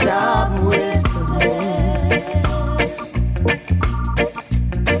can't stop whistling.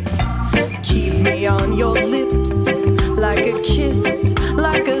 Keep me on your lips like a kiss,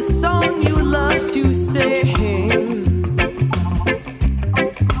 like a song you love to sing.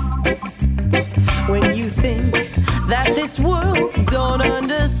 When you think that this world don't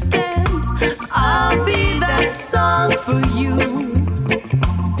understand, I'll be that song for you.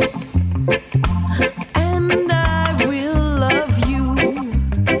 And I will love you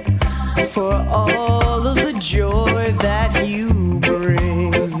for all of the joy that you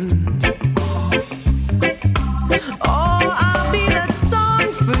bring. Oh, I'll be that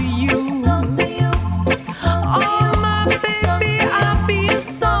song for you. Oh, my baby, I'll be a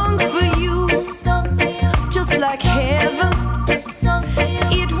song for you. Just like heaven,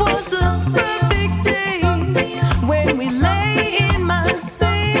 it was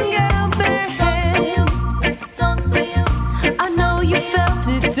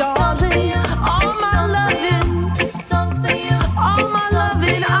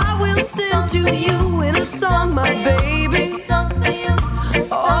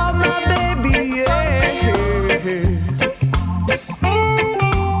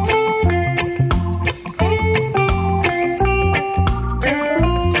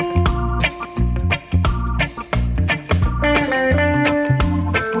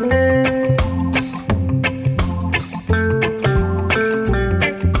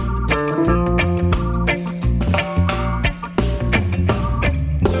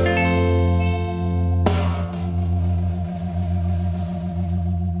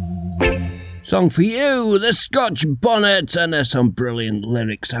Song for you, the Scotch Bonnets, and there's some brilliant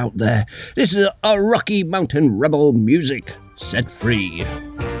lyrics out there. This is a Rocky Mountain Rebel music, Set Free.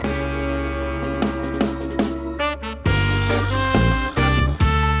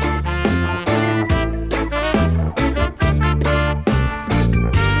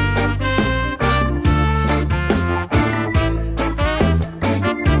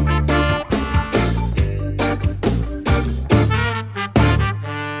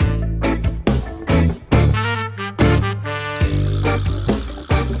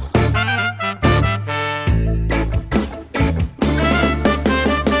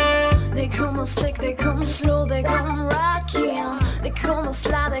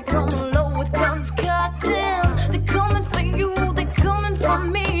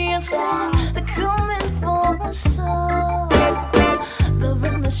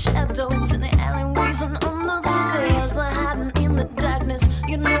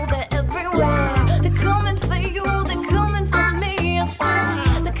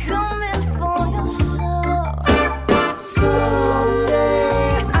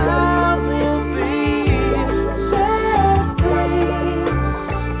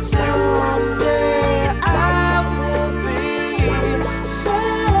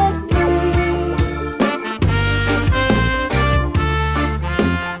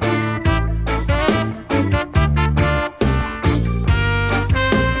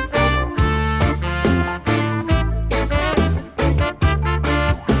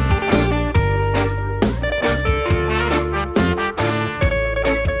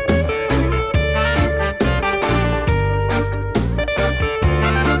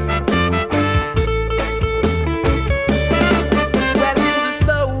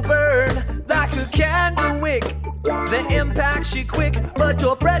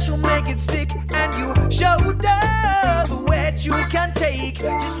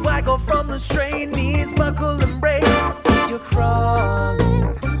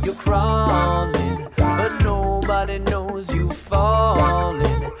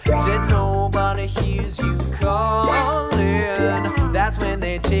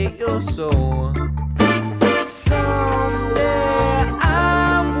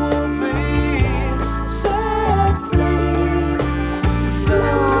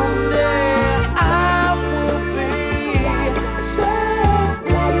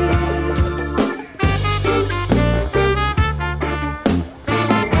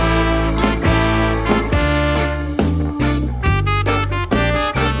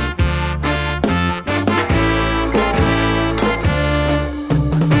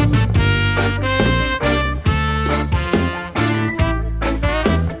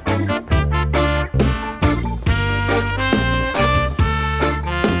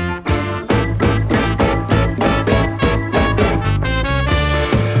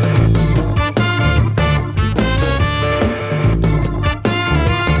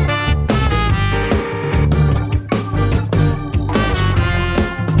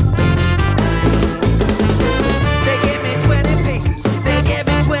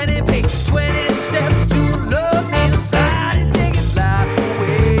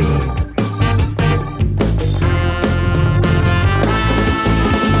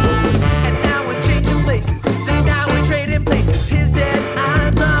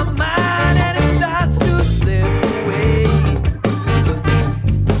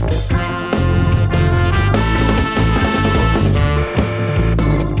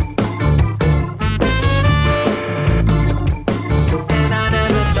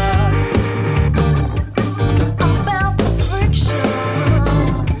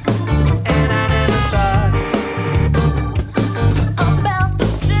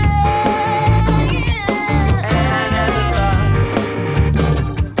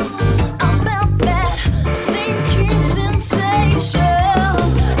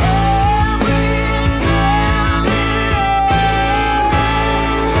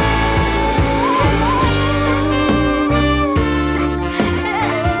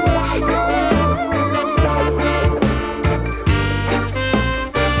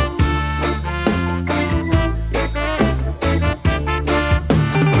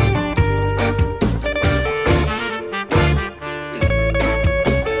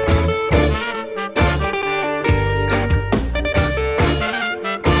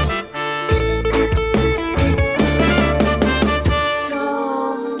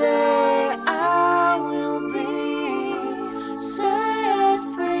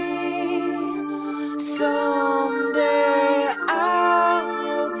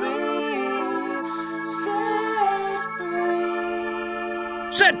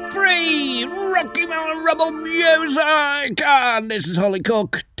 Set free! Rocky Mountain Rebel music! And this is Holly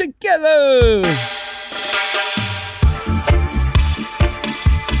Cook. Together!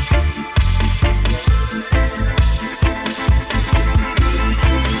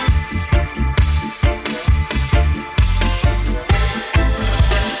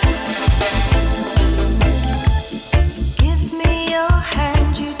 Give me your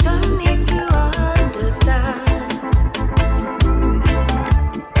hand, you don't need to understand.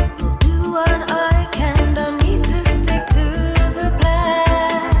 I'll do what I can, don't need to stick to the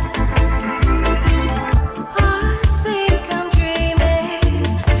plan. I think I'm dreaming,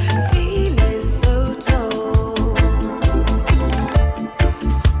 feeling so tall.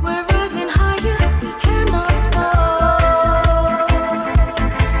 We're rising higher, we cannot fall.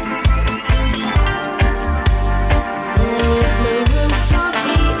 There is no room for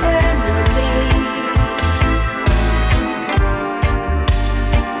the enemy.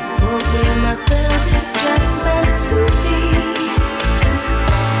 What we must build is just meant to be.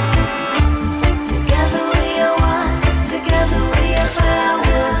 Together we are one, together we are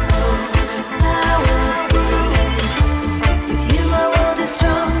powerful, powerful. With you my world is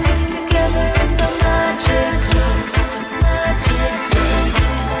strong, together it's so magical, magical.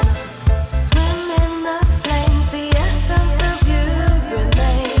 Swim in the flames, the essence of you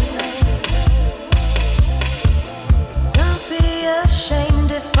remains. Don't be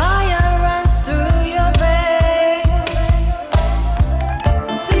ashamed if fire runs through your veins.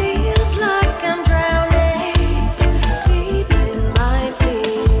 Feels like I'm drowning deep in my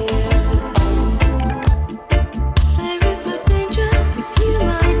fear. There is no danger with you,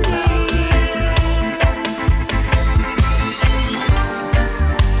 my dear.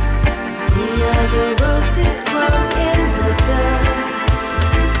 The other roses grow in the dirt.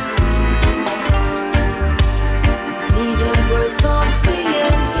 We don't grow thorns, we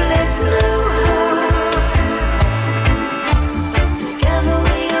inflict no hurt. Together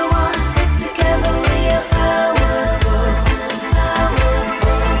we are one, together we are powerful,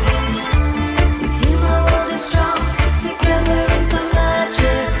 powerful. With you my world is strong, together it's so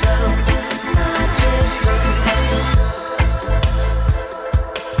magical, magical.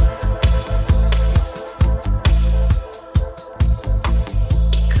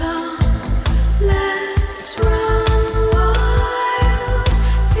 Come, let's run wild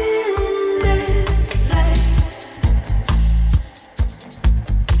in this place.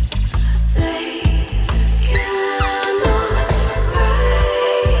 They cannot break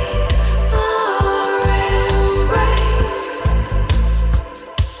our embrace.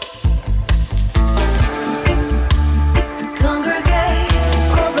 Congregate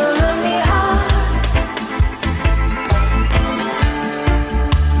all the lonely hearts.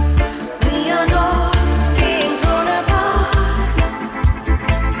 We are not being torn apart.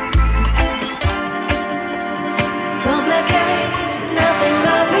 Complicate, nothing,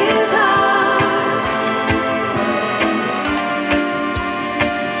 love is ours.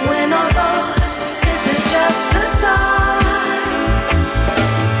 We're not lost, this is just the start.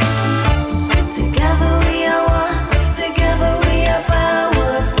 Together we are one, together we are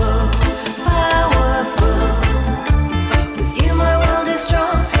powerful, powerful. With you my world is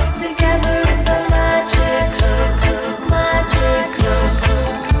strong, together it's so magical, magical.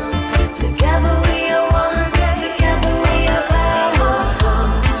 Together we are one, together we are powerful,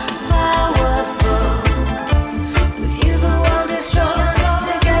 powerful. With you the world is strong,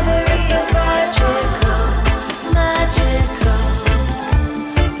 together it's so magical, magical.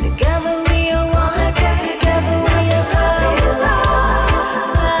 Together we are one, together we are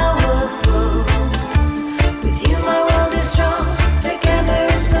powerful. With you my world is strong, together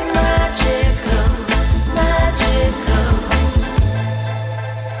it's so magical, magical.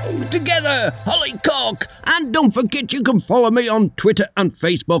 Together, Holly Cock. And don't forget you can follow me on Twitter and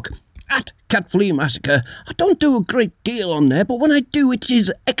Facebook at Cat Flea Massacre. I don't do a great deal on there, but when I do, it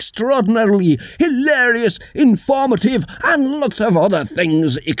is extraordinarily hilarious, informative, and lots of other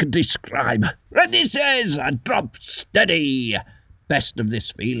things it could describe. And this is a drop steady. Best of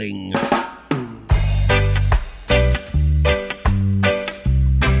this feeling.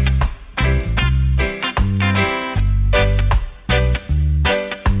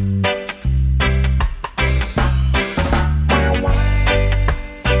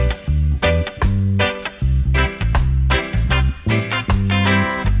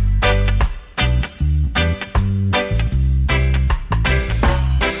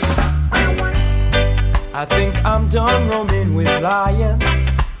 I think I'm done roaming with lions.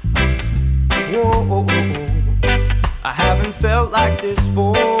 Whoa, oh, oh, oh. I haven't felt like this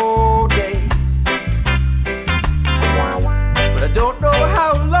for days. But I don't know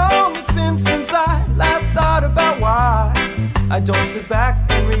how long it's been since I last thought about why I don't sit back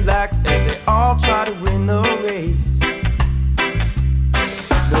and relax as they all try to win the race.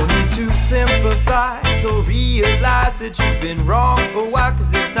 No need to sympathize or realize that you've been wrong a while,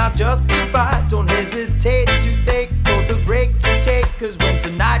 cause it's not justified. Don't hesitate to take all the breaks you take, cause when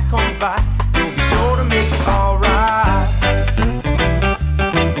tonight comes by, you'll be sure to make it alright.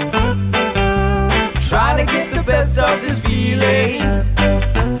 Trying to get the best of this feeling.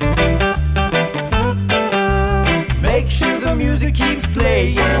 Make sure the music keeps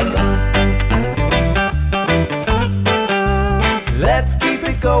playing. Let's keep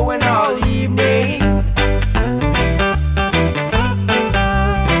it going all evening,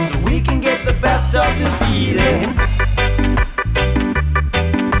 so we can get the best of the feeling.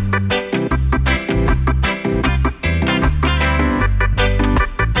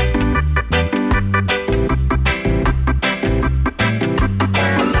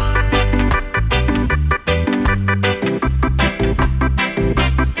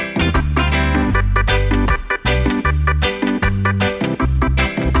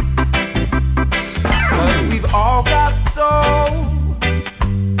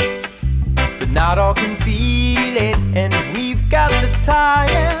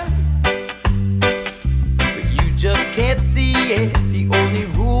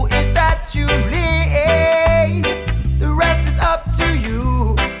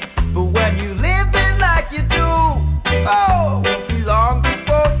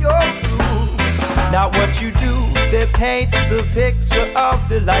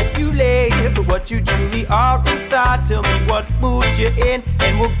 Tell me what mood you're in,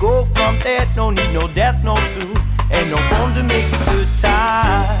 and we'll go from there. No need no desk, no suit, and no phone to make a good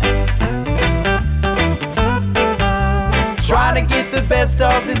time. Trying to get the best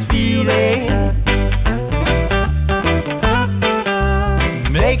of this feeling.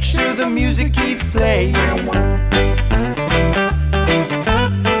 Make sure the music keeps playing.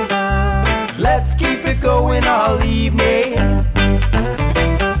 Let's keep it going all evening,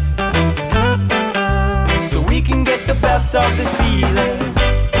 the best of the feeling.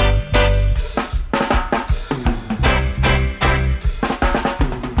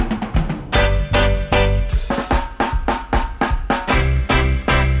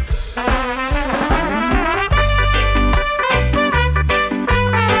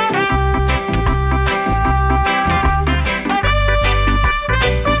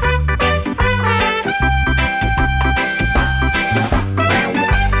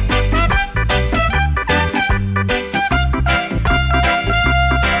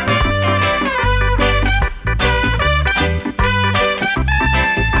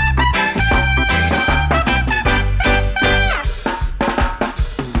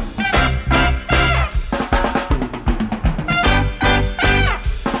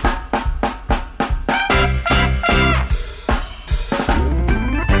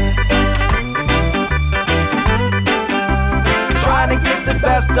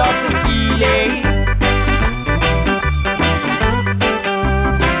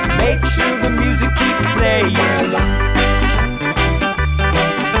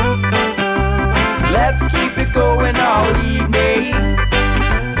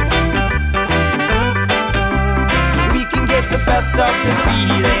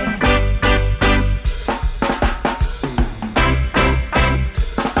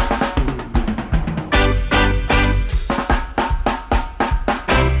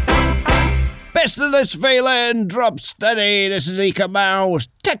 This feeling, drop steady. This is Eka Mouse,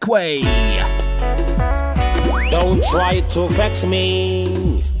 Techway. Don't try to vex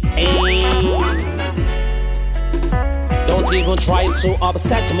me. Don't even try to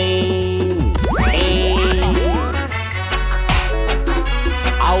upset me.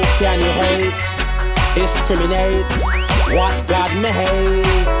 How can you hate, discriminate what God made?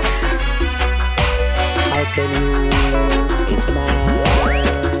 How can you hate a man?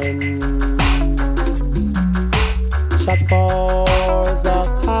 Just for the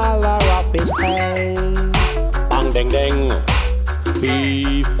color of his face. Bang ding ding.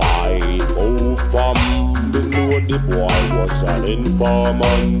 Fee fi fo fum. You know the boy was an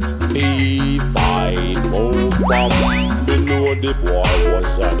informant. Fee fi fo fum. You know the boy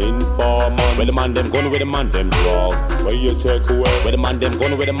was an informant. Where the man them gone, where the man them drug. Where you take away? Where the man them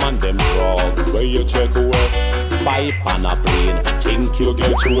gone, where the man them drug. Where you take away? Pipe on a plane, think you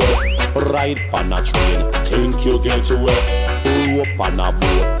get away. Ride on a train, think you get away. Rope on a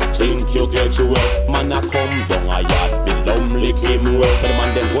boat, think you get away. Man a come down a yard, feel lonely came away. Where the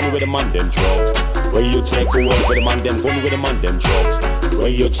man them gone, where the man them drugs. Where you take away? Where the man them gone, where the man them drugs. Where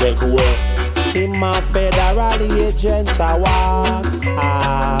you take away? Him a federal agent a walk.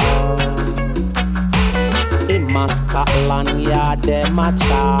 Him a Scotland Yard them a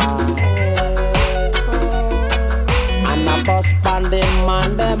talk. And a bus band them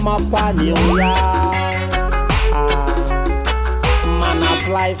man them up a New York. Man a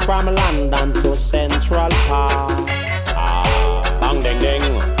fly from London to Central Park. Bang ding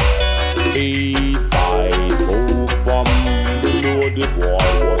ding. 3-5-0 from the know the boy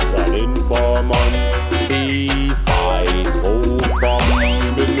was an informant. 3-5-0 from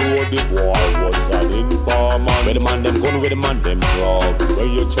the know the boy was an informant. Where the man them gun, where the man them drug, where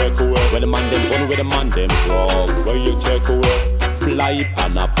you check away. Where the man them gun, where the man them drug, where you check away. Fly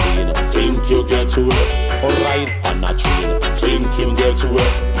on a plane, think you get away. Or ride on a train, think you get away.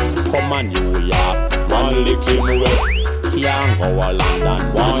 Come on New York, man lick him away. Can't go a London,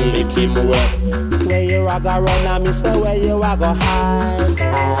 one lick him away. Where you a go run and me say where you a go hide.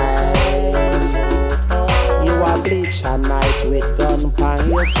 You a bleach a night with gun on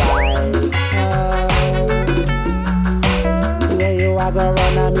your side. Where you a go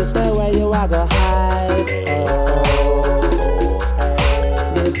run and me say where you a go hide.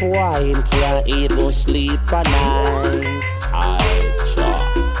 The boy him can't even sleep at night. I shot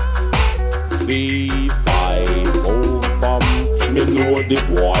 3-5-0 from me know the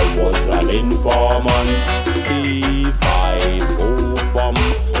boy was an informant. 3-5-0 from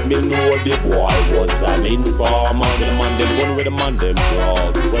me know the boy was an informant. Where the man them gun, where the man them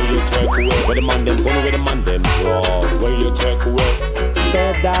drug, where you check away. Where the man them gun, where the man them drug, where you check away.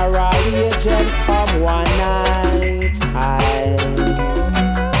 Federal agent come one night.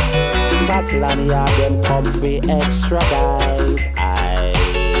 Scotland Yard them come for extra guide.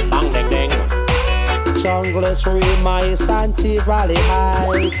 Bang ding ding. Jungle Remise and T-Valley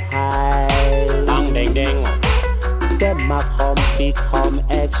Heights. Bang ding ding. Them a come fi come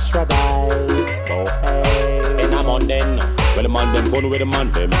extra guide. Oh hey. In a London, where the man them gun, where the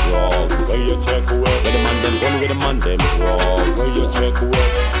man them drug, where you check away. Where the man them gun, where the man them drug, where you check away.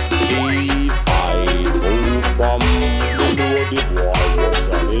 3-5-0 from the know the boy was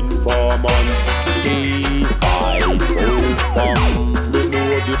an informant. 3-5-0 from the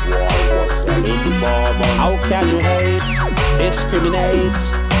know the boy was an informant. How can you hate, discriminate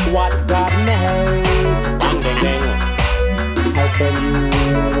what God made? Bang ding ding. How can you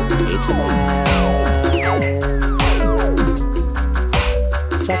hate a man?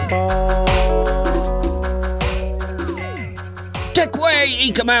 Take away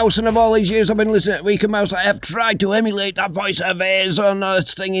Eka Mouse, and of all these years I've been listening to Eka Mouse, I have tried to emulate that voice of his on a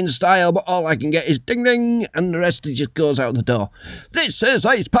singing style, but all I can get is ding ding, and the rest just goes out the door. This is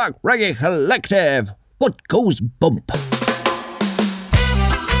Ace Park Reggae Collective. What goes bump?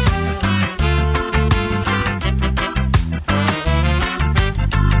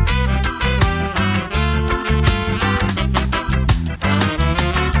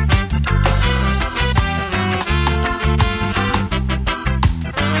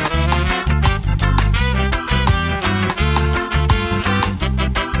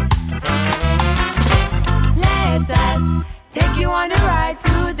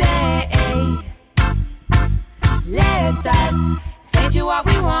 Let us say to what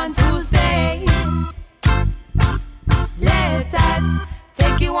we want to say. Let us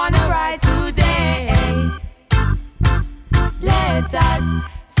take you on a ride today. Let us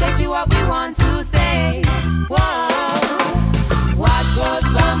say to what we want to say. Whoa, what goes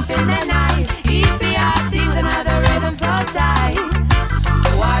bump in the night? EPRC with another rhythm so tight.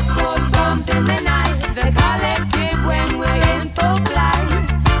 What goes bump in the night? The collective when we're in full flight.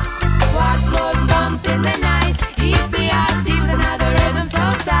 What goes bump in the night? EPRC with another rhythm so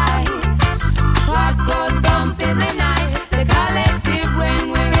tight. What goes bump in the night? The collective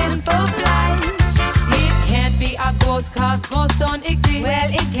when we're in full flight. It can't be a ghost cause ghosts don't exist. Well,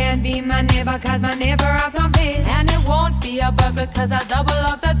 it can't be my neighbor cause my neighbor out on bid. And it won't be a burglar cause I double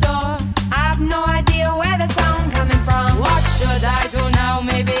lock the door. I've no idea where the sound coming from. What should I do now?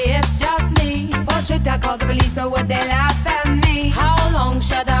 Maybe it's just me. Or should I call the police or would they laugh at me? How long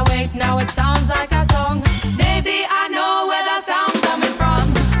should I wait? Now it sounds like a song. Maybe I know where the sound coming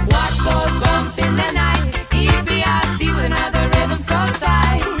from. What goes bump in the night? EPRC with another rhythm so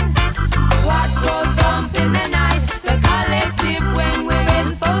tight. What goes bump in the night? The collective when we're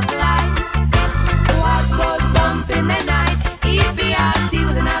in full flight. What goes bump in the night? EPRC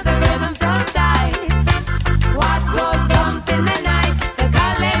with another rhythm so tight. What goes bump in the night? The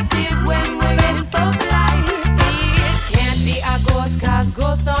collective when we're in full flight. It can't be a ghost cause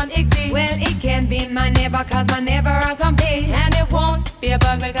ghosts don't exist. Well, it can't be my neighbor cause my neighbor out on pay. And it won't be a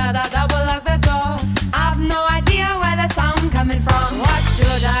burglar cause I double lock the door. I've no idea where the sound coming from. What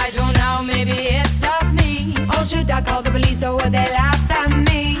should I do now? Maybe Oh, should I call the police or would they laugh at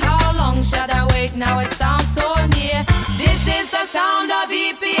me? How long should I wait? Now it sounds so near. This is the sound of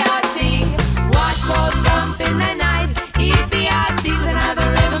EPRC. What goes bump in the night? EPRC with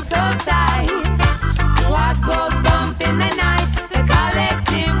another rhythm so tight. What goes bump in the night? The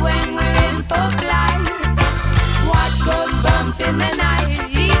collective when we're in for flight. What goes bump in the night?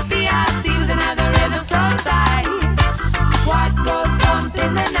 EPRC with another rhythm so tight. What goes bump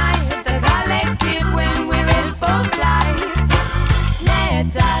in the night? The collective when we're in for flight.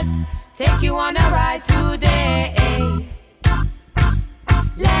 Let us take you on a ride today.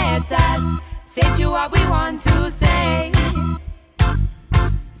 Let us say to what we want to say.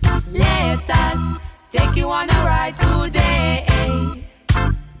 Let us take you on a ride today.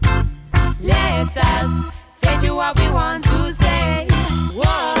 Let us say to what we want to say.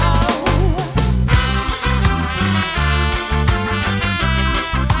 Whoa.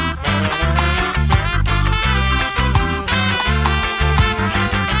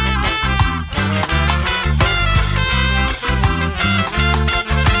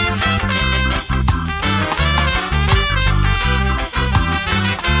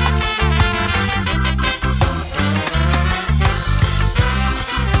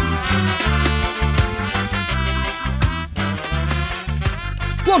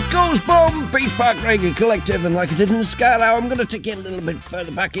 What goes boom? Beach Park Reggae Collective, and like I did in the Sky Hour, I'm going to take it a little bit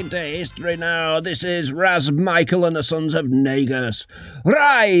further back into history now. This is Raz Michael and the Sons of Negus.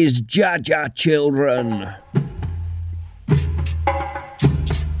 Rise, Jaja children.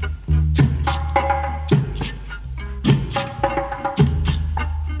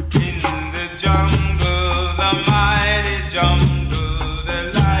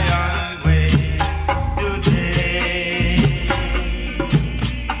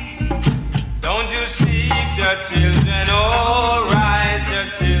 Children, oh, rise your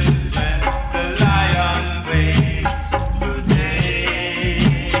children, the lion wakes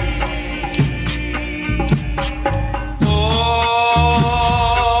today.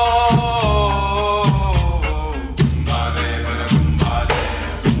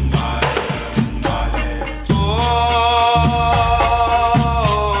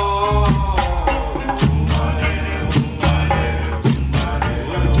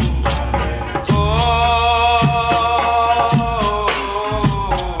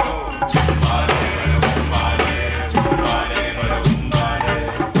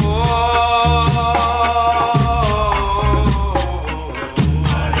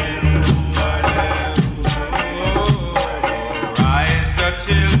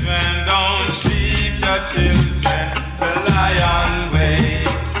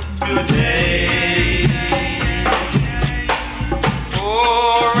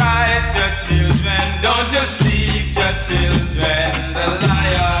 Oh, don't you sleep, your children, the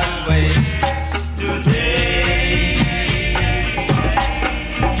lion wakes today.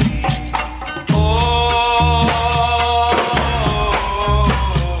 Oh,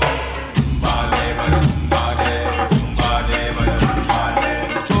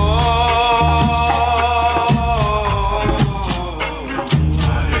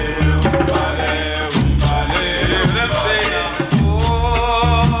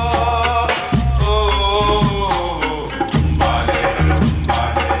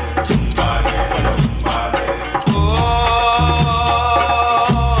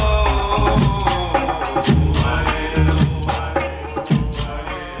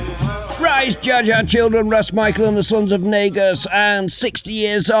 Jaja children, Russ Michael and the Sons of Negus, and 60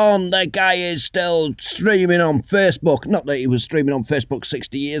 years on, that guy is still streaming on Facebook. Not that he was streaming on Facebook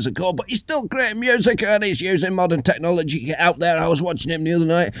 60 years ago, but he's still creating music and he's using modern technology to get out there. I was watching him the other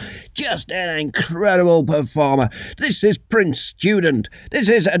night. Just an incredible performer. This is Prince Student. This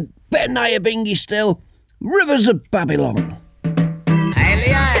is Ben Nyabingi still. Rivers of Babylon. By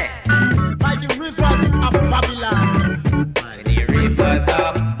the rivers of Babylon. By the rivers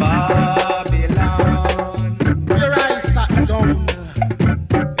of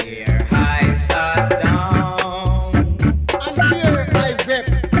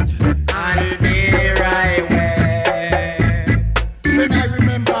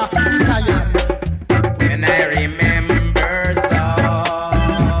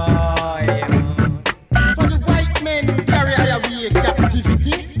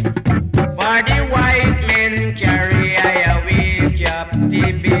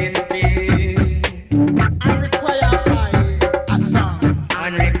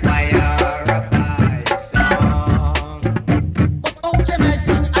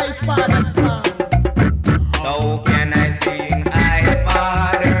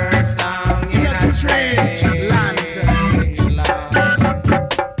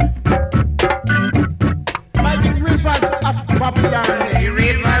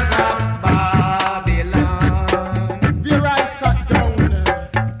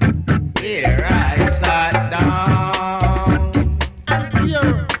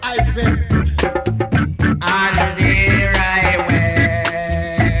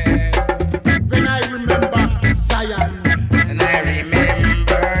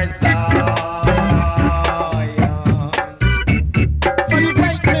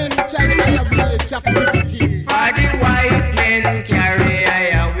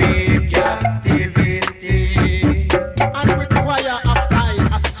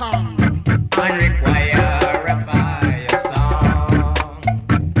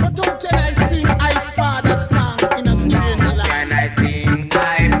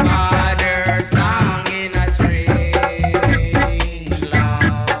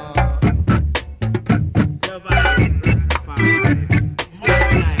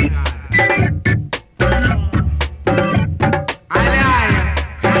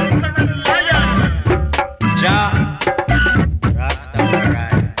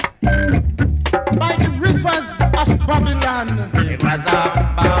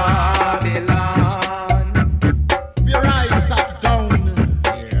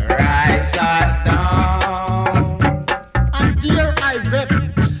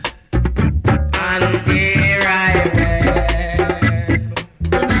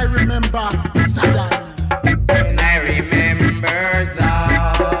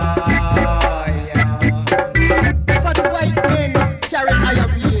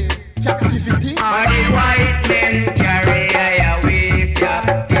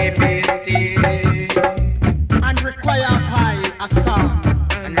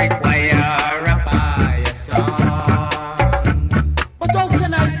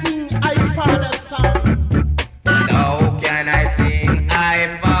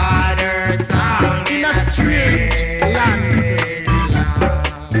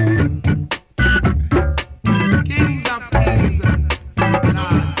Kings of kings,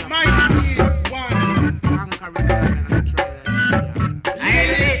 lords of mighty is one, conquering lion and triad.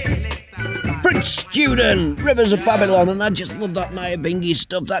 Prince Student, Rivers of Babylon, and I just love that Nyabingi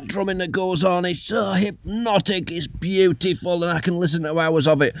stuff, that drumming that goes on. It's so hypnotic, it's beautiful, and I can listen to hours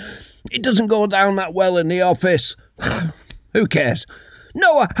of it. It doesn't go down that well in the office. Who cares?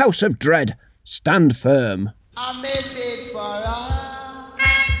 Noah, House of Dread, Stand Firm. A message for her.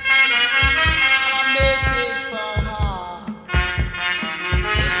 A message for her.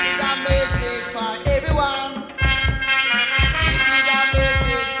 This is a message for everyone. This is a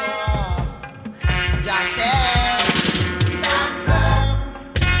message for her. Just say, stand firm.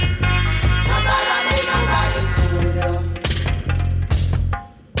 Nobody make nobody fool you.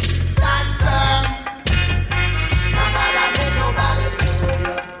 Stand firm. Nobody make nobody fool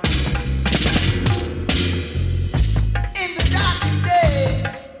you. In the darkest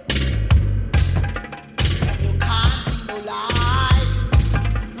days, when you can't see no light,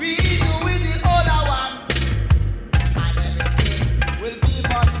 reason with the older one, and everything will be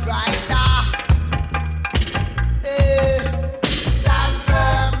much brighter. Stand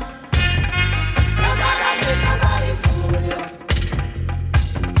firm. Nobody make nobody fool you.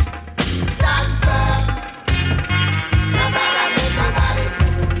 Stand firm. Nobody make nobody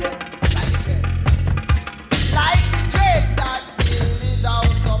fool you. Like the dread that build his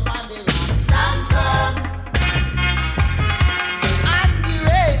house up on the rock. Stand firm. And the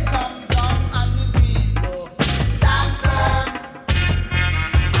rain come down and the breeze blow. Stand firm.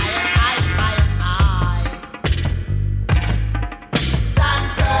 I. Stand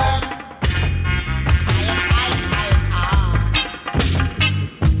firm.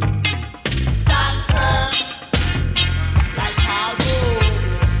 Stand firm. Like hardwood.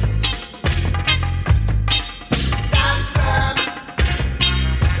 Stand firm.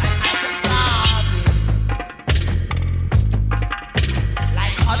 Like Michael Starvey.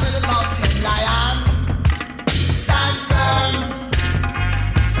 Like Hunter the Mountain Lion. Stand firm.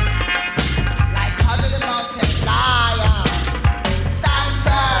 Like Hunter the Mountain Lion. Stand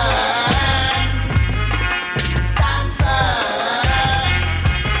firm. Stand firm.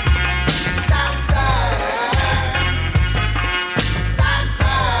 Stand firm. Stand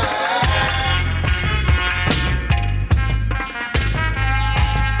firm.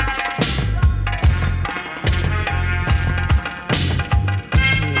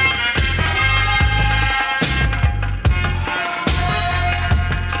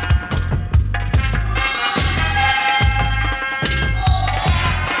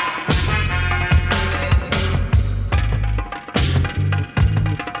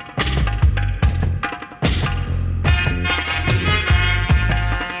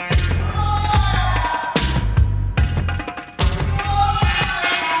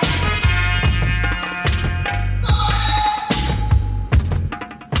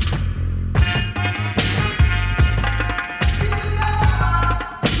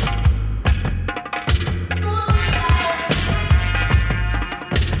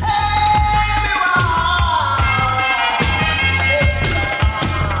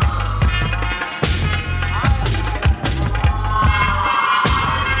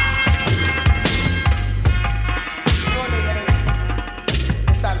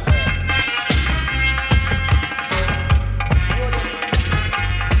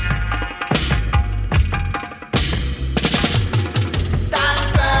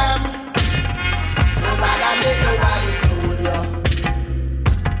 Nobody make nobody fool you.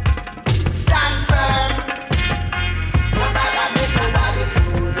 Stand firm. Nobody make nobody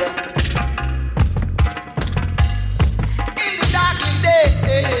fool you. In the darkest day,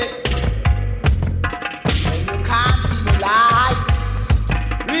 when you can't see the light,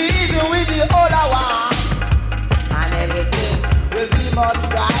 reason with the older one, and everything will be much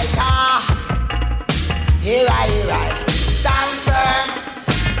brighter. Here I. Stand firm.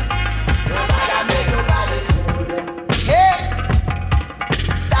 Nobody make nobody fool you. Hey,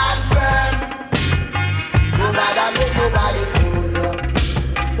 stand firm. Nobody make nobody fool you.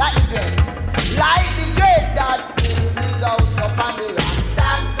 Like the dread that build his house up on the rock.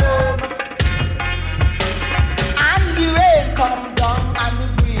 Stand firm. And the rain come down and the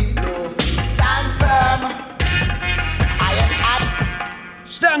breeze blow. Stand firm. I am at.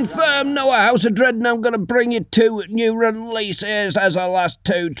 Stand Firm, Noah House of Dread, and I'm going to bring you two new releases as our last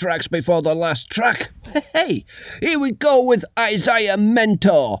two tracks before the last track. Hey, here we go with Isaiah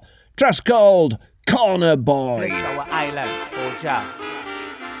Mentor. Track's called Corner Boy. Bless our island, oh Jah.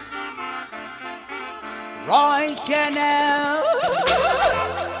 Right now,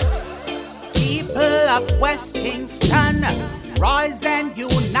 people of West Kingston, rise and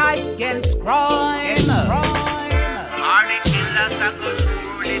unite. against crime. Are the killers a good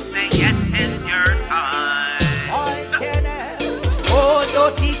truly say yes, it's your time? Oh,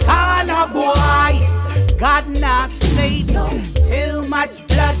 dirty corner boy, God not slave. Too much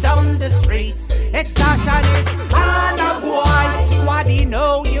blood on the streets. Extortionist corner boy, squaddy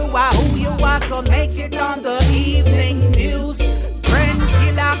know you are who you are. Go make it on the evening news. Friend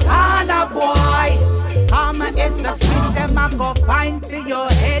killer corner boy, karma is a switch them I go find to your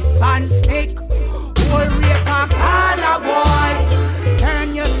head pan stick. Whole raper corner boy,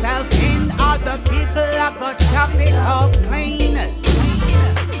 turn yourself in. Other people are go chop it up clean.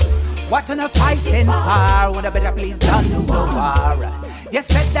 What on a fighting for? When a better please done to the war. You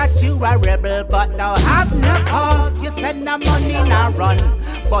said that you are rebel, but now have no cause. You said no money now run,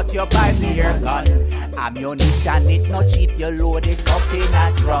 but you buy me your gun. Ammunition it not cheap, you load it up in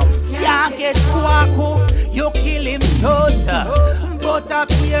a drum. Yeah, get Kwaku, you kill him short. But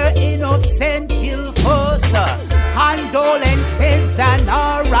up here innocent kill first. Condolences and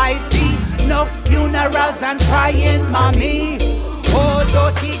R.I.P. No funerals and crying mommy. Oh,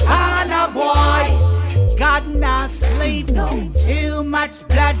 dirty corner boy, God not slave. Too much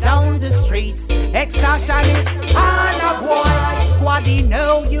blood down the streets. Extortionist corner boy, squaddy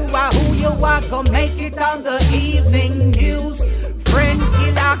know you are who you are. Go make it on the evening news. Friend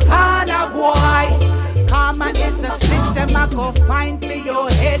killer corner boy, karma is a switch them I go find for your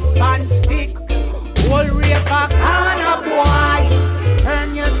head pan stick. Whole raper corner boy,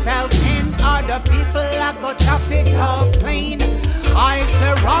 turn yourself in. Other people I go chop it up clean. I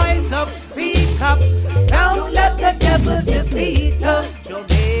say rise up, speak up. Don't let the devil defeat us.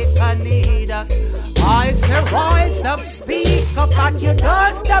 Jamaica need us. I say rise up, speak up. At your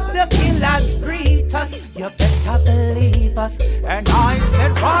doorstep the killers greet us. You better believe us. And I say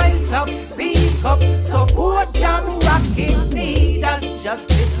rise up, speak up. Support John Rocket need us.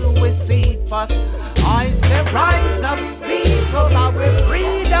 Justice will receive us. I say rise up, speak up. Our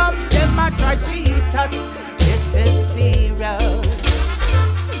freedom, them a try cheat us. This is serious.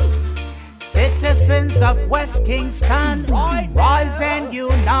 Citizens of West Kingston, rise and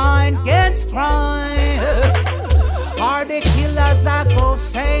unite against crime. Are the killers I go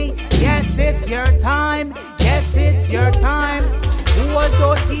say, yes it's your time, yes it's your time. Who a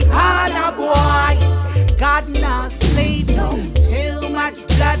dirty corner boy, God not slave. Too much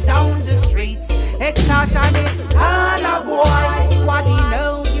blood down the streets. Extortionist corner boy, squaddy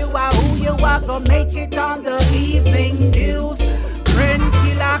know you are who you are. Go make it on the evening news. Friend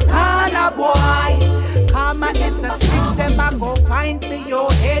killer corner boy, karma is a switch them I go find for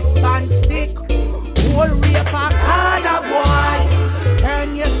your head pan stick. Whole raper corner boy,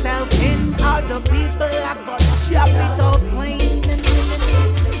 turn yourself in. Other people I go chop it up clean.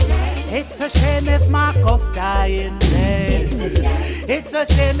 It's a shame if Marcus dying then. It's a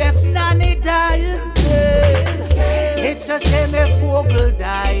shame if Nanny dying then. It's a shame if Vogel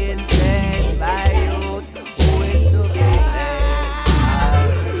dying then. My youth, who is to blame?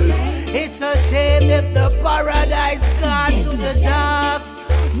 It's a shame if the paradise gone to the dogs.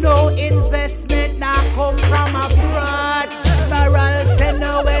 No investment now come from abroad. Barrel say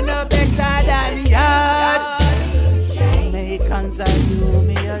nowhere no better than yard. Jamaicans are do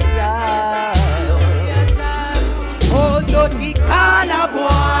me a job. Oh, dirty corner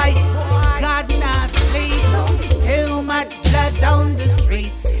boy, God not sleep. Too much blood down the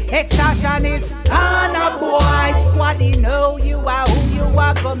streets. Extortionist corner boy, squaddy know you are who you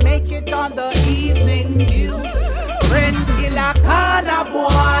are. Go make it on the evening news. Friend killer corner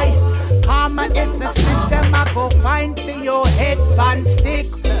boy, karma is a switch them I go find for your head pan stick.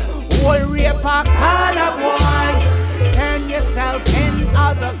 Whole raper corner boy, turn yourself in.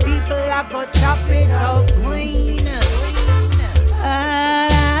 Other people I go chop it up clean.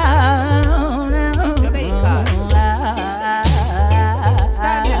 Jamaica,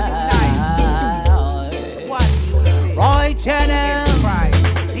 Roy Channel,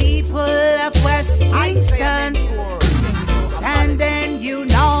 people of West Kingston, stand and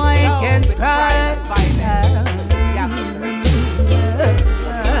unite against crime.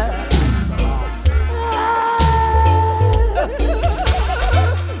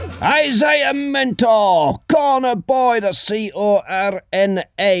 Isaiah Mentor, Corner Boy, the C-O-R-N-A,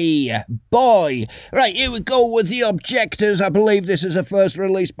 boy. Right, here we go with the Objectors. I believe this is the first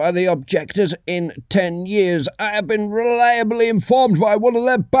release by the Objectors in 10 years. I have been reliably informed by one of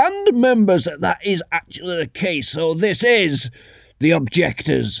their band members that that is actually the case. So this is the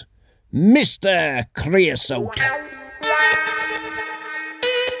Objectors, Mr. Creosote.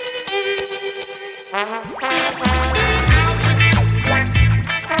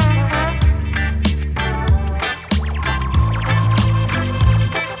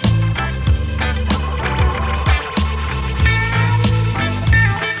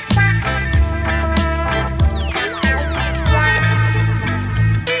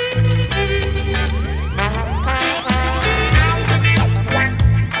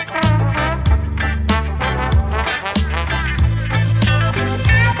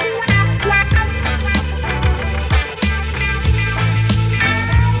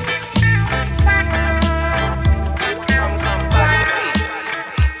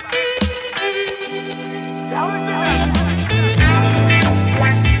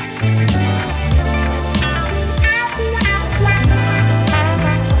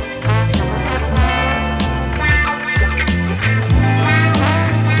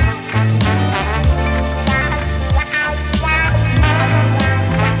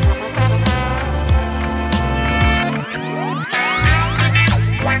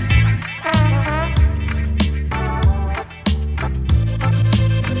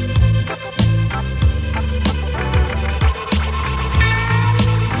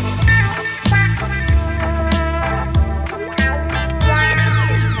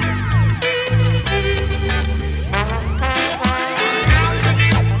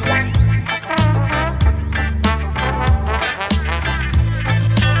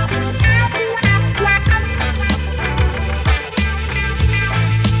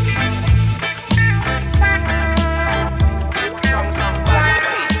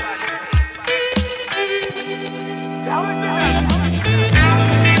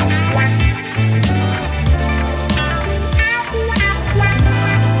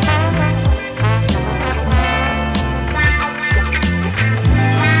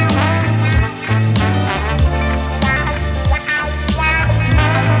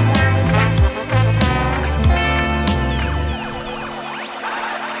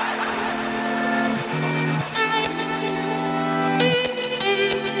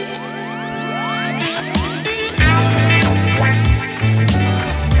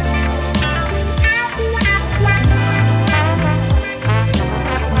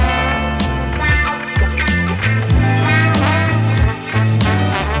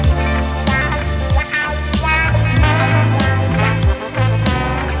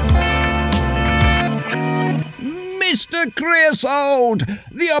 Creosote,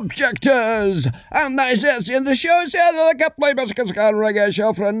 The Objectors. And that is it. That's the end of the show. It's the end of the Cat Flea Massacre Ska and Reggae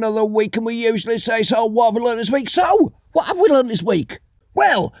show for another week. And we usually say, so what have we learned this week? So, what have we learned this week?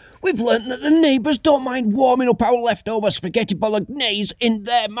 Well, we've learned that the neighbours don't mind warming up our leftover spaghetti bolognese in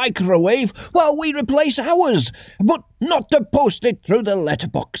their microwave while we replace ours, but not to post it through the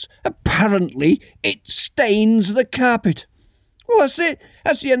letterbox. Apparently, it stains the carpet. Well, that's it.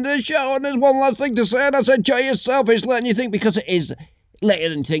 That's the end of the show, and there's one last thing to say, and that's enjoy yourself. It's later than you think, because it is later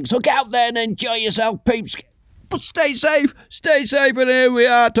than you think. So get out there and enjoy yourself, peeps. But stay safe, and here we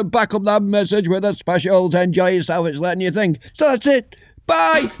are to back up that message with the specials. Enjoy yourself, it's later than you think. So that's it.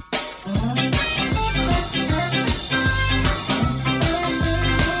 Bye.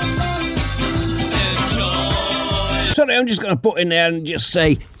 Sorry, I'm just going to put in there and just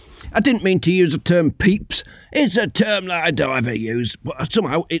say, I didn't mean to use the term peeps. It's a term that I don't ever use, but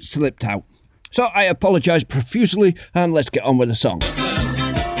somehow it slipped out. So I apologise profusely, and let's get on with the song.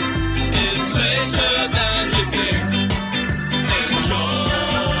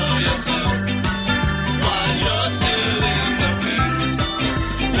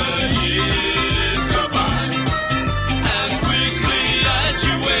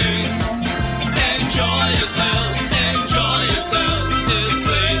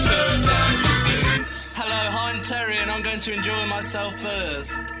 To enjoy myself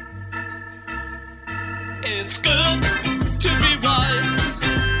first. It's good to be wise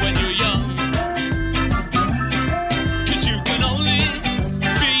when you're young, 'cause you can only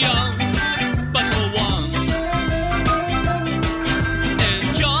be young but for once.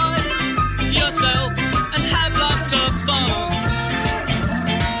 Enjoy yourself and have lots of fun.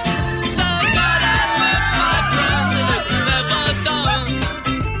 So glad I live, my friend, that it's never done.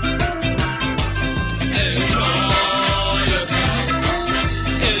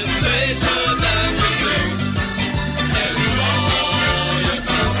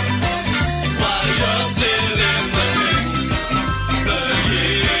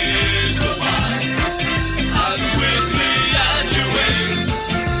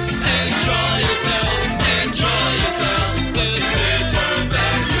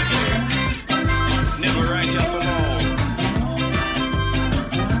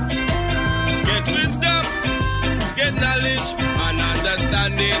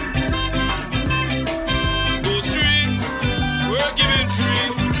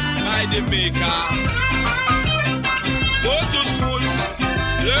 The maker.